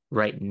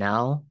right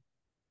now,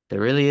 there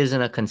really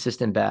isn't a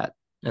consistent bat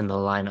in the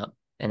lineup.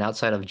 And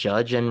outside of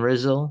Judge and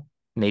Rizzo,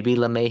 maybe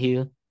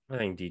LeMahieu, I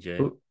think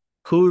DJ.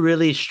 who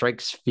really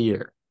strikes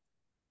fear,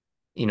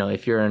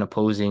 if you're an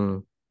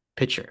opposing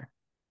pitcher.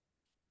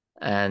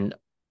 And,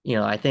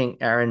 I think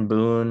Aaron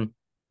Boone,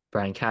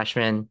 Brian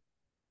Cashman,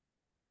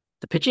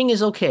 the pitching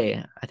is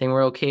okay. I think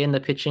we're okay in the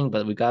pitching,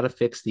 but we got to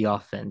fix the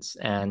offense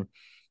and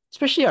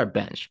especially our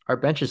bench. Our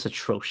bench is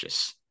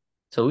atrocious.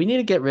 So we need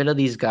to get rid of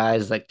these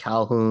guys like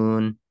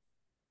Calhoun,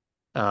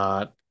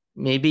 uh,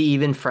 maybe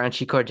even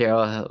Franchi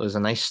Cordero was a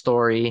nice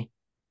story,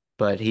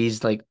 but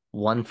he's like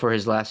one for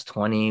his last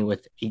 20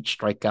 with 8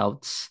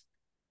 strikeouts.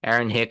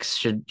 Aaron Hicks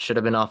should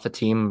have been off the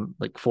team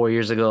like 4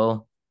 years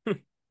ago.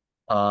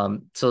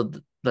 So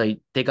like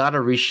they got to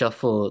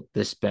reshuffle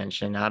this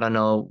bench, and I don't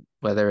know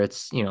whether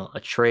it's a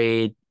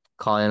trade,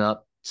 calling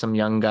up some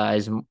young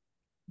guys,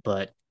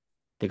 but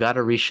they got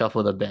to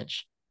reshuffle the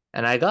bench.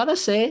 And I gotta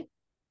say,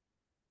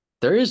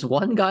 there is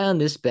one guy on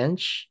this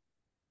bench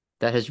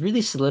that has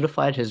really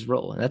solidified his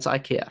role, and that's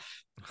IKF.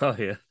 Oh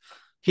yeah.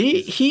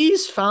 He He's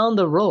he's found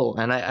the role,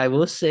 and I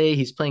will say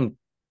he's playing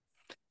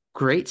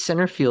great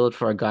center field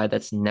for a guy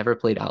that's never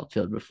played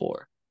outfield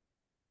before.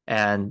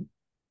 And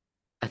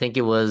I think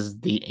it was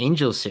the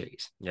Angels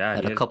series. yeah, Had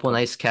he a had a couple couple.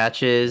 nice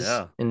catches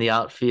Yeah. in the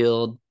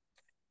outfield,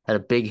 had a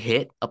big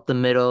hit up the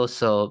middle.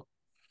 So,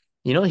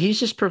 he's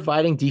just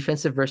providing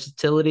defensive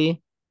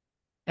versatility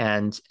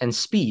and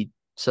speed.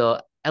 So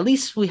at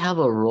least we have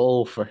a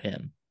role for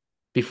him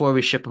before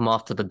we ship him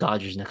off to the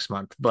Dodgers next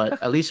month.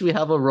 But at least we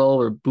have a role.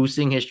 We're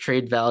boosting his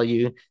trade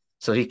value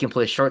so he can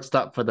play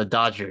shortstop for the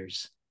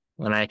Dodgers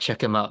when I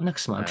check him out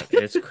next month.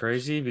 Man, it's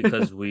crazy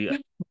because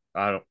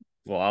I don't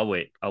well, I'll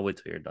wait till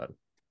you're done.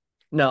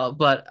 No,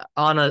 but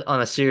on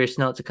a serious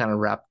note, to kind of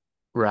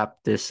wrap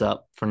this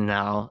up for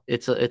now,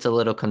 it's a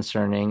little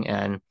concerning,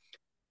 and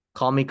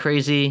call me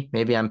crazy.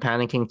 Maybe I'm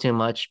panicking too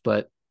much,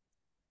 but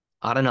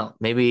I don't know.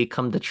 Maybe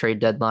come the trade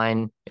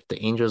deadline, if the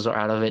Angels are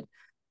out of it,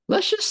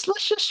 let's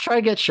just try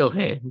to get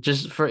Shohei,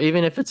 just for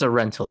even if it's a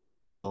rental.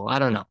 I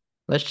don't know.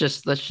 Let's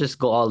just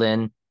go all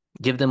in.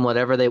 Give the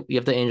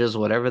Angels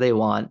whatever they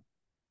want,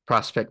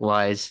 prospect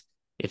wise.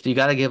 If you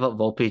got to give up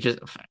Volpe,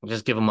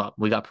 just give them up.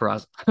 We got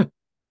Peraza.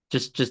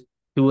 Just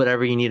do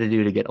whatever you need to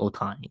do to get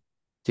Otani,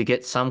 to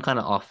get some kind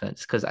of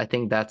offense, because I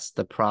think that's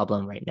the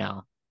problem right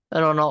now.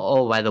 I don't know.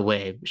 Oh, by the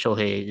way,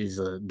 Shohei is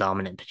a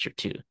dominant pitcher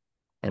too,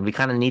 and we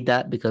kind of need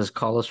that because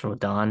Carlos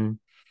Rodon.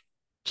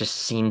 just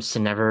seems to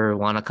never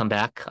want to come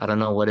back. I don't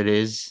know what it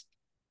is.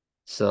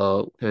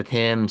 So with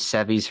him,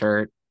 Sevy's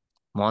hurt.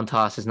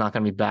 Montas is not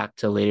going to be back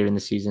till later in the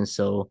season.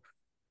 So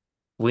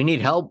we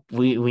need help.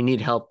 We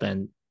need help.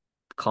 And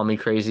call me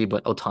crazy,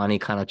 but Otani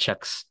kind of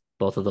checks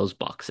both of those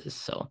boxes.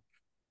 So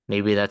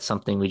maybe that's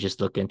something we just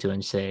look into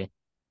and say,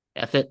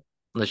 F it.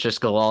 Let's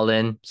just go all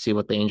in, see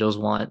what the Angels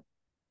want,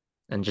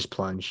 and just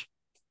plunge.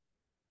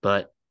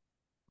 But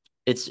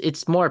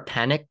it's more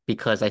panic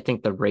because I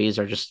think the Rays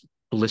are just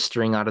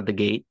blistering out of the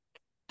gate. I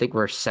think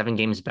we're 7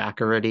 games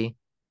back already.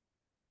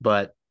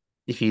 But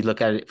if you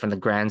look at it from the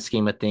grand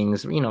scheme of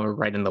things, we're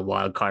right in the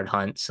wild card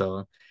hunt.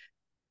 So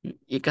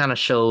it kind of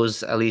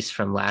shows, at least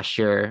from last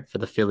year for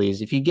the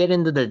Phillies, if you get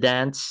into the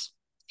dance,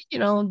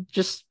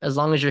 just as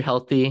long as you're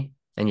healthy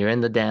and you're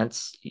in the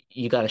dance,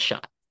 you got a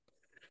shot.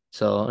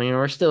 So,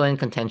 we're still in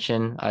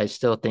contention. I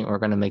still think we're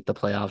going to make the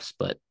playoffs,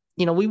 but,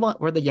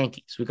 we're the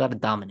Yankees. We got to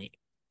dominate.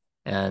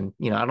 And,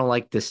 I don't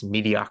like this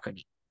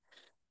mediocrity,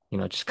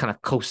 just kind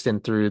of coasting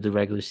through the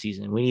regular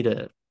season. We need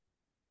to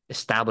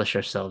establish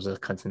ourselves as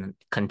a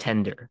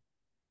contender.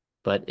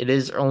 But it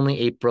is only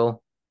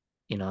April.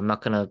 I'm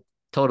not going to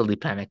totally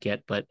panic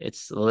yet, but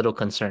it's a little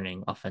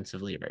concerning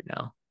offensively right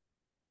now.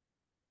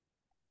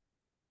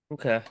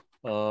 Okay.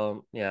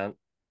 Yeah.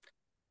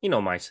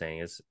 My saying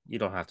is you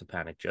don't have to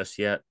panic just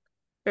yet.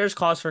 There's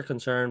cause for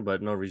concern,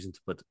 but no reason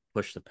to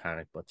push the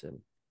panic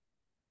button.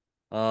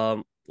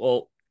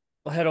 Well,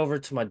 I'll head over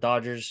to my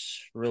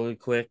Dodgers really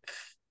quick.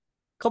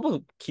 Couple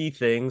of key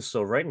things.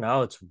 So right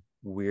now it's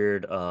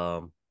weird.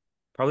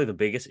 Probably the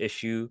biggest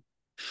issue,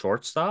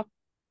 shortstop.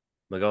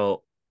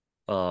 Miguel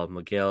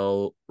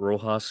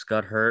Rojas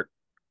got hurt,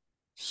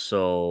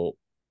 so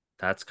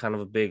that's kind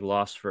of a big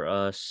loss for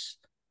us.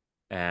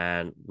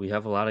 And we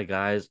have a lot of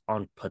guys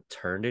on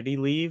paternity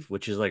leave,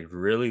 which is like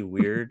really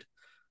weird.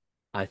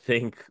 I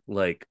think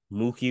like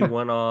Mookie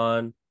went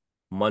on,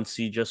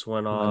 Muncy just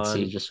went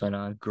Muncy on, just went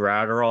on.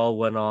 Gratterall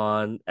went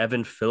on,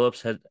 Evan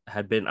Phillips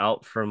had been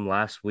out from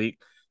last week.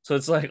 So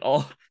it's like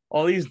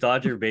all these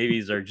Dodger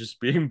babies are just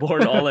being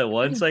born all at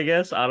once, I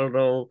guess. I don't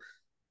know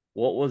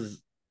what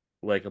was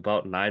like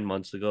about 9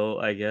 months ago,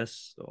 I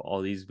guess.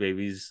 All these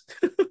babies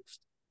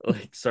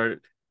like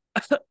started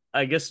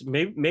I guess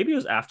maybe it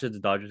was after the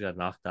Dodgers got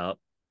knocked out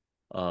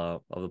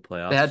of the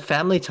They had playoffs.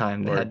 family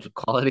time. They Or had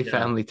quality yeah.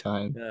 family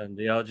time. Yeah, and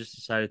they all just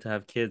decided to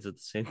have kids at the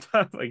same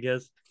time, I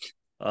guess.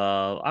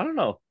 I don't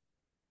know.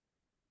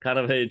 Kind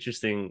of an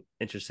interesting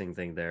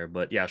thing there.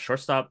 But yeah,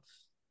 shortstop,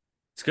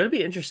 it's gonna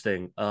be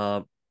interesting.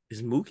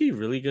 Is Mookie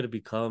really gonna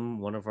become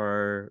one of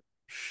our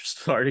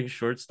starting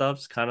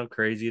shortstops? Kind of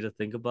crazy to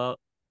think about.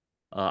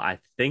 I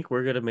think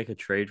we're gonna make a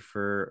trade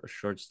for a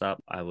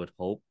shortstop, I would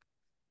hope.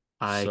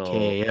 So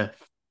IKF.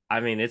 I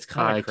mean, it's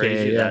kind of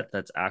crazy IKF. that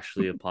that's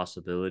actually a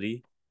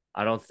possibility.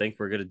 I don't think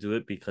we're gonna do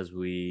it because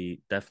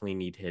we definitely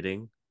need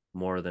hitting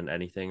more than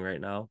anything right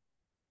now.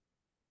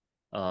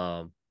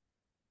 Um,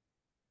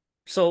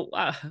 so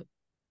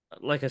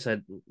like I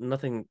said,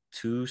 nothing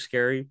too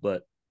scary,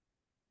 but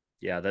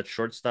yeah, that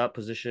shortstop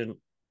position,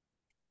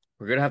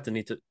 we're gonna have to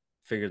need to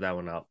figure that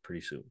one out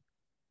pretty soon.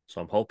 So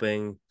I'm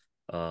hoping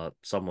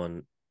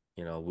someone,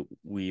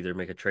 we either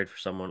make a trade for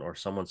someone or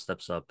someone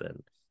steps up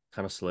and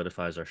kind of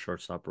solidifies our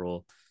shortstop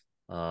role.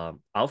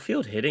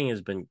 Outfield hitting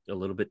has been a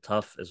little bit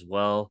tough as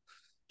well.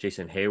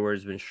 Jason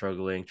Hayward's been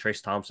struggling.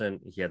 Trace Thompson,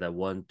 he had that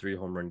 1 3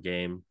 home run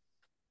game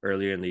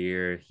earlier in the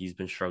year. He's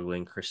been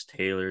struggling. Chris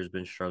Taylor's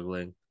been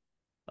struggling.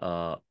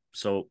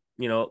 So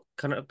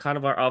kind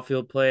of our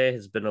outfield play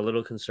has been a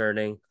little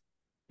concerning.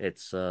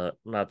 It's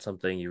not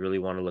something you really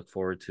want to look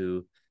forward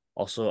to.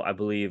 Also, I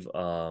believe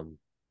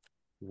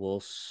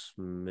Will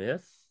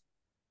Smith,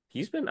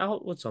 he's been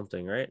out with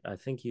something, right? I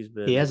think he's He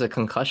been, has a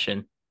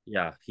concussion.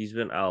 yeah, he's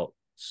been out.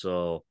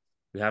 So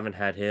we haven't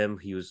had him.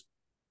 He was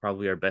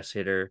probably our best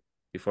hitter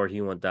before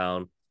he went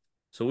down.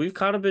 So we've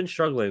kind of been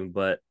struggling,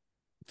 but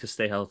to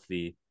stay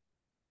healthy.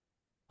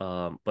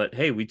 But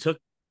hey, we took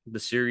the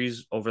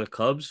series over the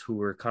Cubs, who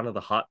were kind of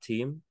the hot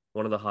team,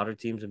 one of the hotter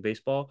teams in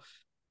baseball.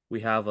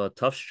 We have a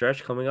tough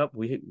stretch coming up.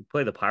 We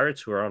play the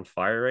Pirates, who are on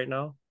fire right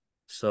now.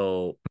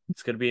 So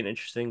it's going to be an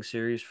interesting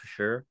series for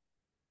sure.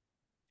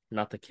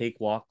 Not the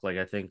cakewalk like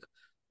I think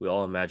we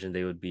all imagined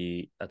they would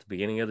be at the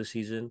beginning of the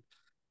season.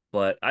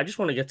 But I just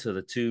want to get to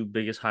the two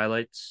biggest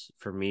highlights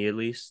for me, at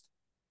least.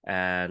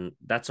 And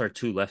that's our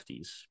two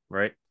lefties,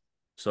 right?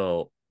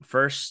 So,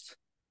 first,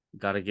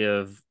 got to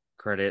give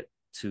credit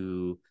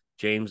to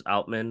James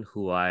Outman,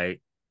 who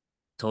I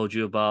told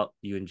you about,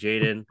 you and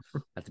Jaden,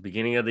 at the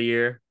beginning of the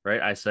year,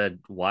 right? I said,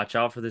 watch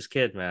out for this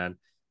kid, man.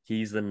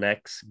 He's the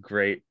next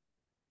great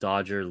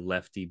Dodger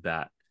lefty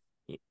bat.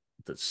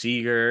 The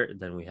Seager,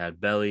 then we had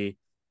Belly.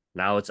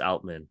 Now it's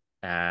Outman.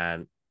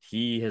 And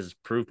he has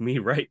proved me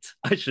right,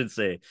 I should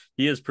say.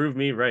 He has proved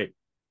me right.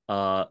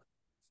 Uh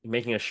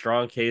Making a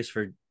strong case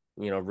for,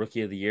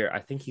 rookie of the year. I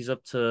think he's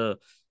up to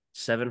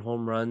 7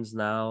 home runs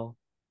now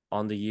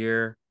on the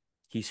year.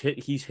 He's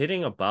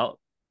hitting about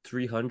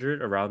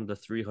 300, around the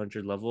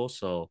 300 level.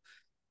 So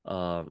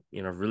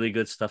really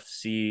good stuff to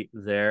see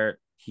there.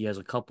 He has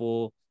a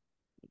couple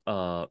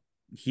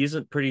he's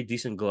a pretty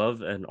decent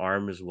glove and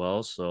arm as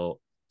well. So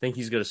I think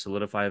he's going to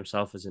solidify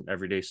himself as an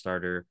everyday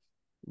starter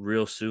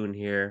real soon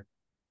here.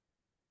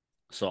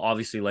 So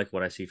obviously, like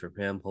what I see from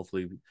him,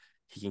 hopefully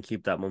he can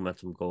keep that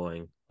momentum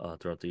going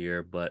throughout the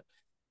year. But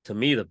to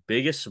me, the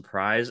biggest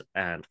surprise,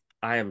 and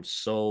I am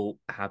so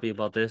happy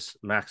about this,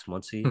 Max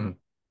Muncy,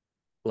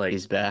 like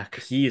He's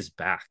back. he is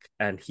back,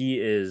 and he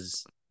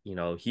is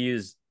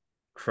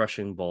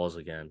crushing balls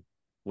again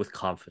with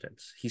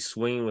confidence. He's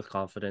swinging with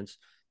confidence.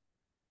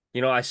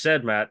 I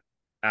said, Matt,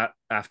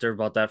 after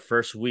about that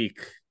first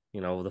week, he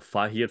had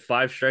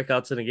 5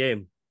 strikeouts in a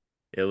game.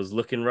 It was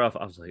looking rough.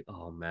 I was like,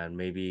 oh man,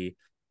 maybe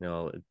you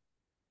know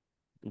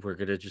we're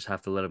gonna just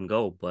have to let him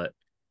go. But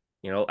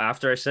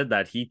after I said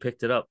that, he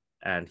picked it up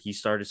and he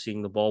started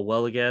seeing the ball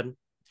well again.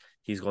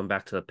 He's going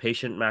back to the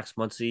patient Max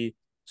Muncy,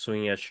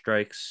 swinging at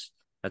strikes.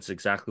 That's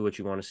exactly what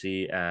you want to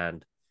see.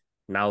 And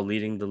now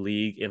leading the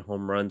league in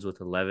home runs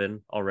with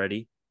 11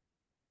 already.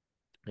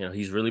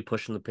 He's really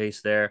pushing the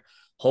pace there.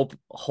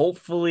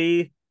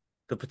 Hopefully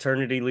the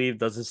paternity leave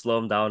doesn't slow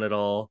him down at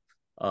all.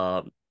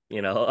 I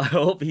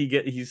hope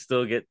he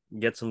still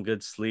get some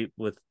good sleep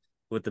with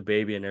the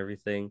baby and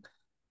everything.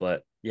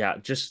 But yeah,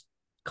 just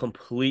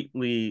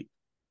completely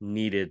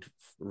needed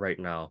right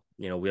now.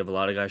 We have a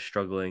lot of guys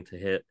struggling to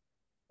hit,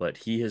 but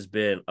he has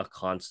been a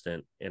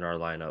constant in our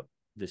lineup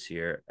this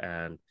year.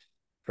 And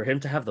for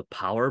him to have the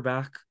power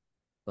back,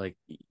 like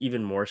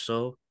even more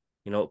so,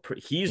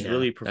 he's Yeah,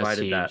 really that's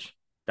provided huge.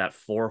 that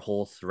 4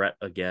 hole threat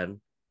again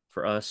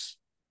for us.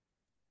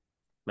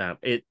 Man,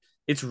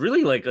 it's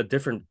really like a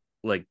different,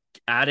 like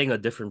adding a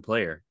different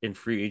player in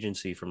free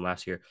agency from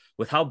last year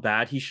with how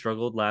bad he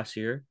struggled last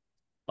year.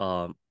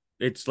 Um,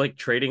 it's like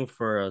trading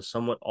for a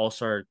somewhat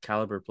all-star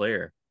caliber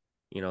player,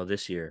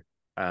 this year.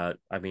 I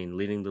mean,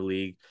 leading the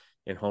league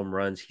in home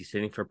runs, he's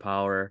hitting for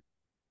power.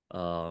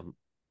 Um,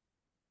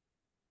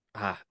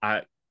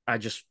 I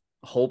just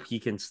hope he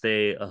can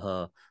stay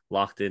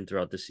locked in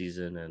throughout the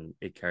season and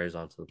it carries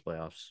on to the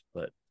playoffs.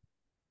 But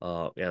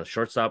yeah, the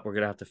shortstop we're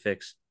gonna have to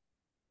fix.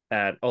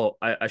 And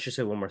I should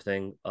say one more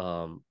thing.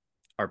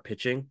 Our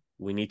pitching,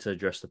 we need to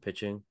address the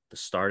pitching, the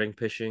starting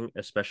pitching,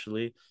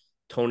 especially.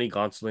 Tony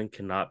Gonsolin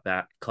cannot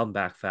come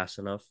back fast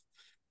enough,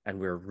 and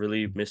we're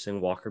really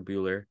missing Walker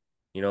Bueller.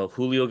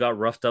 Julio got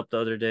roughed up the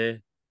other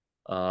day,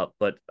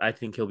 but I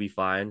think he'll be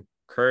fine.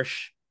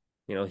 Kirsch,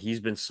 he's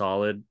been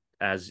solid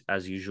as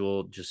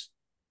usual, just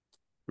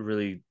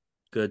really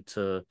good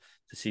to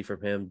see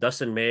from him.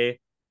 Dustin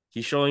May,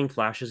 he's showing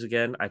flashes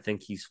again. I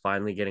think he's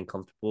finally getting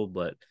comfortable,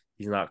 but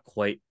he's not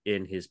quite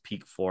in his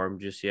peak form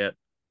just yet.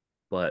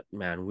 But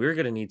man, we're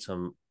gonna need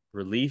some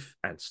relief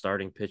and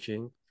starting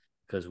pitching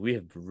because we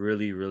have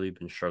really, really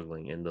been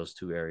struggling in those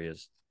two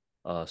areas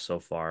so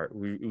far.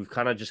 We've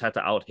kind of just had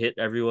to out hit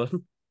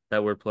everyone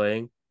that we're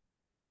playing.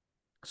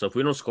 So if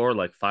we don't score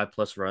like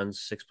 5+ runs,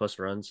 6+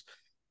 runs,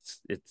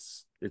 it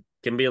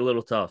can be a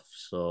little tough.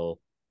 So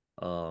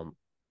um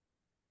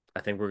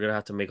I think we're gonna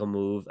have to make a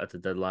move at the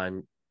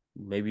deadline.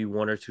 Maybe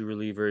 1 or 2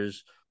 relievers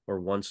or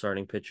one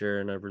starting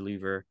pitcher and a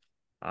reliever.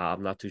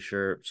 I'm not too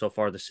sure. So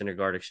far, the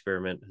Syndergaard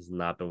experiment has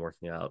not been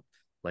working out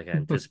like I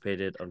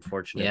anticipated. Yeah,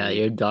 Unfortunately,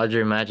 your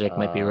Dodger magic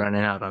might be uh,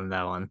 running out on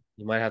that one.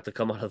 you might have to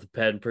come out of the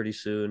pen pretty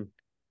soon.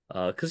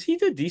 Because he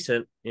did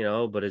decent,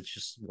 but it's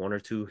just 1 or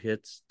 2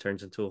 hits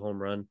turns into a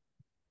home run.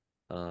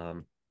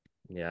 Um,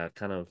 yeah,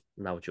 kind of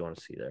not what you want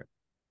to see there.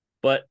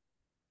 But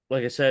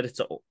like I said,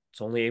 it's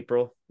only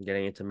April,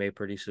 getting into May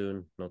pretty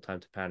soon. No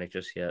time to panic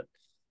just yet.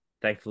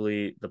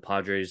 Thankfully, the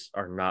Padres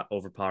are not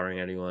overpowering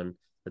anyone.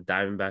 The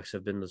Diamondbacks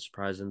have been the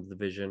surprise in the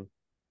division.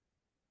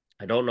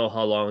 I don't know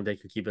how long they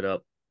can keep it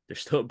up. They're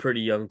still a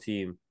pretty young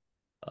team,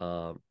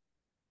 um,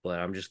 but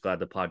I'm just glad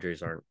the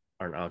Padres aren't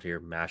out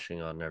here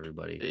mashing on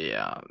everybody.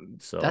 Yeah,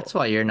 So that's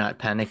why you're not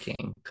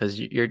panicking because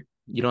you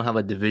don't have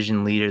a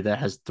division leader that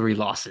has 3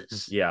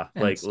 losses yeah,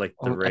 and like it's the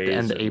at the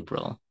end Rays of and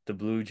April. the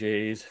Blue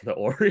Jays, the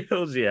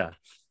Orioles. Yeah,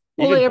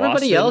 Well, even like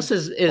everybody Boston. else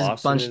is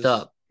Boston bunched is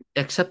up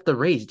except the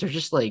Rays. They're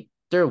just like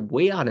they're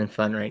way out in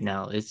front right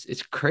now.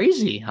 It's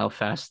crazy how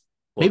fast.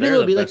 well, Maybe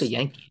they'll be like the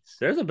Yankees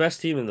they're the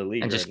best team in the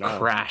league and right just now.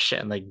 crash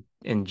at like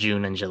in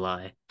June and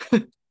July.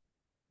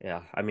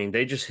 Yeah, I mean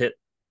they just hit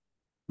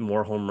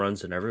more home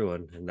runs than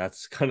everyone, and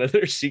that's kind of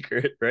their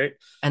secret, right?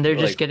 And they're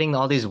just Like, getting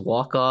all these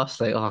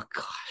walk-offs, like, oh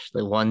gosh,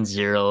 the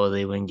 1-0,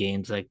 they win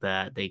games like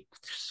that. They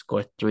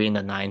score three in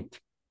the ninth,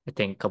 I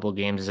think, a couple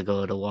games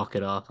ago to walk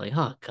it off. Like,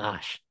 oh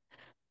gosh.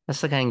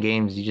 That's the kind of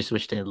games you just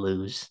wish they'd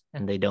lose,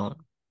 and they don't.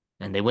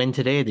 And they win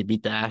today, they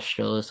beat the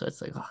Astros, so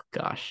it's like, oh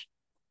gosh.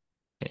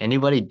 Can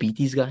anybody beat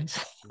these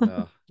guys?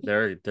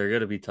 they're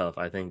gonna be tough.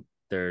 I think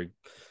they're.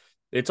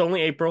 It's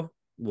only April.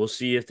 We'll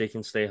see if they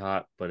can stay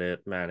hot. But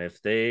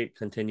if they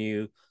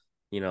continue,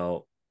 you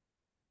know,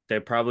 they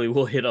probably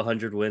will hit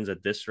 100 wins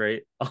at this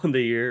rate on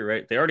the year.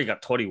 Right? They already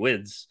got 20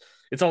 wins.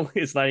 It's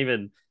not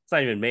even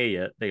May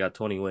yet. They got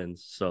 20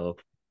 wins. So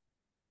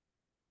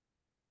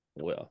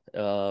well,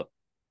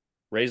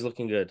 Ray's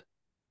looking good.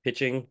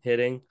 Pitching,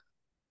 hitting.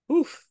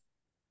 Oof.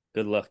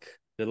 Good luck.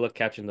 Good luck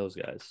catching those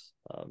guys.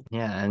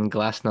 Yeah, and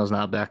Glasnow's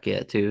not back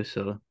yet too,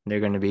 so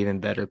they're going to be even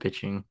better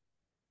pitching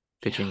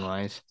Yeah,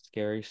 wise.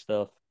 scary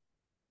stuff.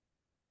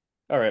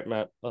 All right,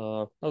 Matt.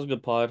 That was a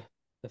good pod.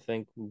 I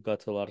think we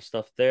got to a lot of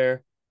stuff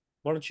there.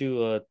 Why don't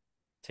you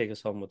take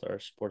us home with our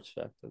sports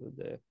fact of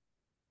the day?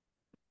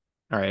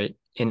 All right.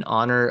 In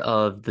honor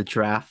of the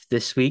draft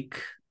this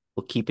week,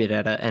 we'll keep it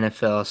at an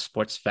NFL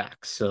sports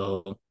fact.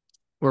 So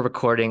we're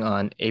recording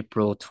on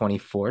April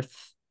 24th,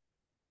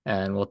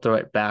 and we'll throw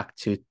it back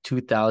to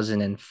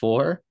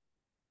 2004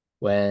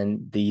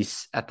 when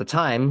these, at the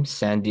time,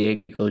 San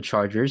Diego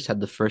Chargers had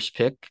the first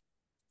pick,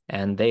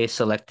 and they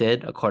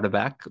selected a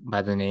quarterback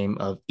by the name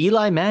of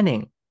Eli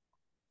Manning.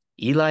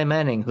 Eli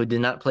Manning, who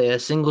did not play a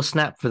single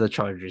snap for the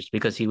Chargers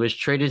because he was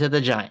traded to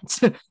the Giants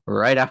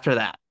right after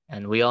that.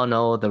 And we all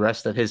know the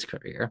rest of his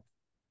career.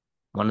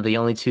 One of the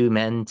only two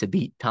men to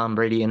beat Tom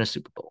Brady in a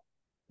Super Bowl.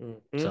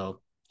 Mm-hmm. So,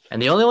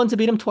 and the only one to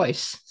beat him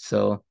twice.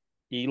 So,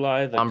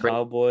 Eli the Tom Brady.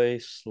 Cowboy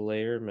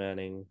Slayer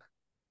Manning.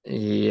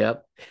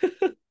 Yep.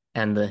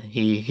 And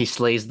he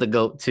slays the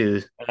goat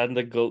too, And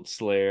the Goat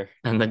Slayer.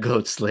 and the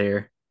goat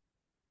slayer.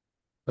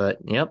 But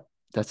yep,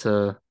 that's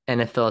a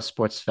NFL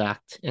sports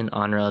fact in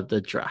honor of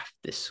the draft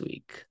this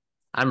week.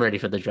 I'm ready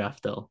for the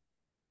draft though.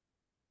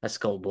 Let's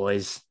go,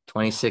 boys.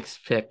 26th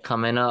pick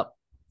coming up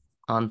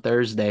on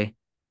Thursday.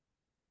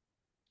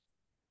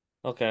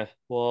 Okay,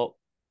 well,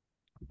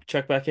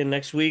 check back in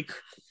next week.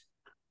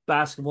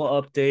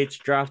 Basketball updates,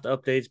 draft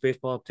updates,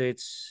 baseball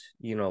updates.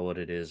 You know what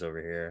it is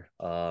over here.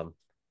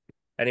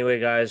 Anyway,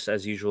 guys,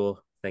 as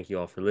usual, thank you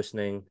all for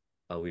listening.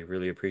 We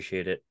really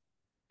appreciate it.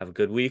 Have a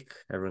good week.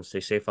 Everyone stay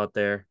safe out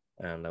there,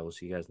 and I will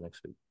see you guys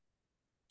next week.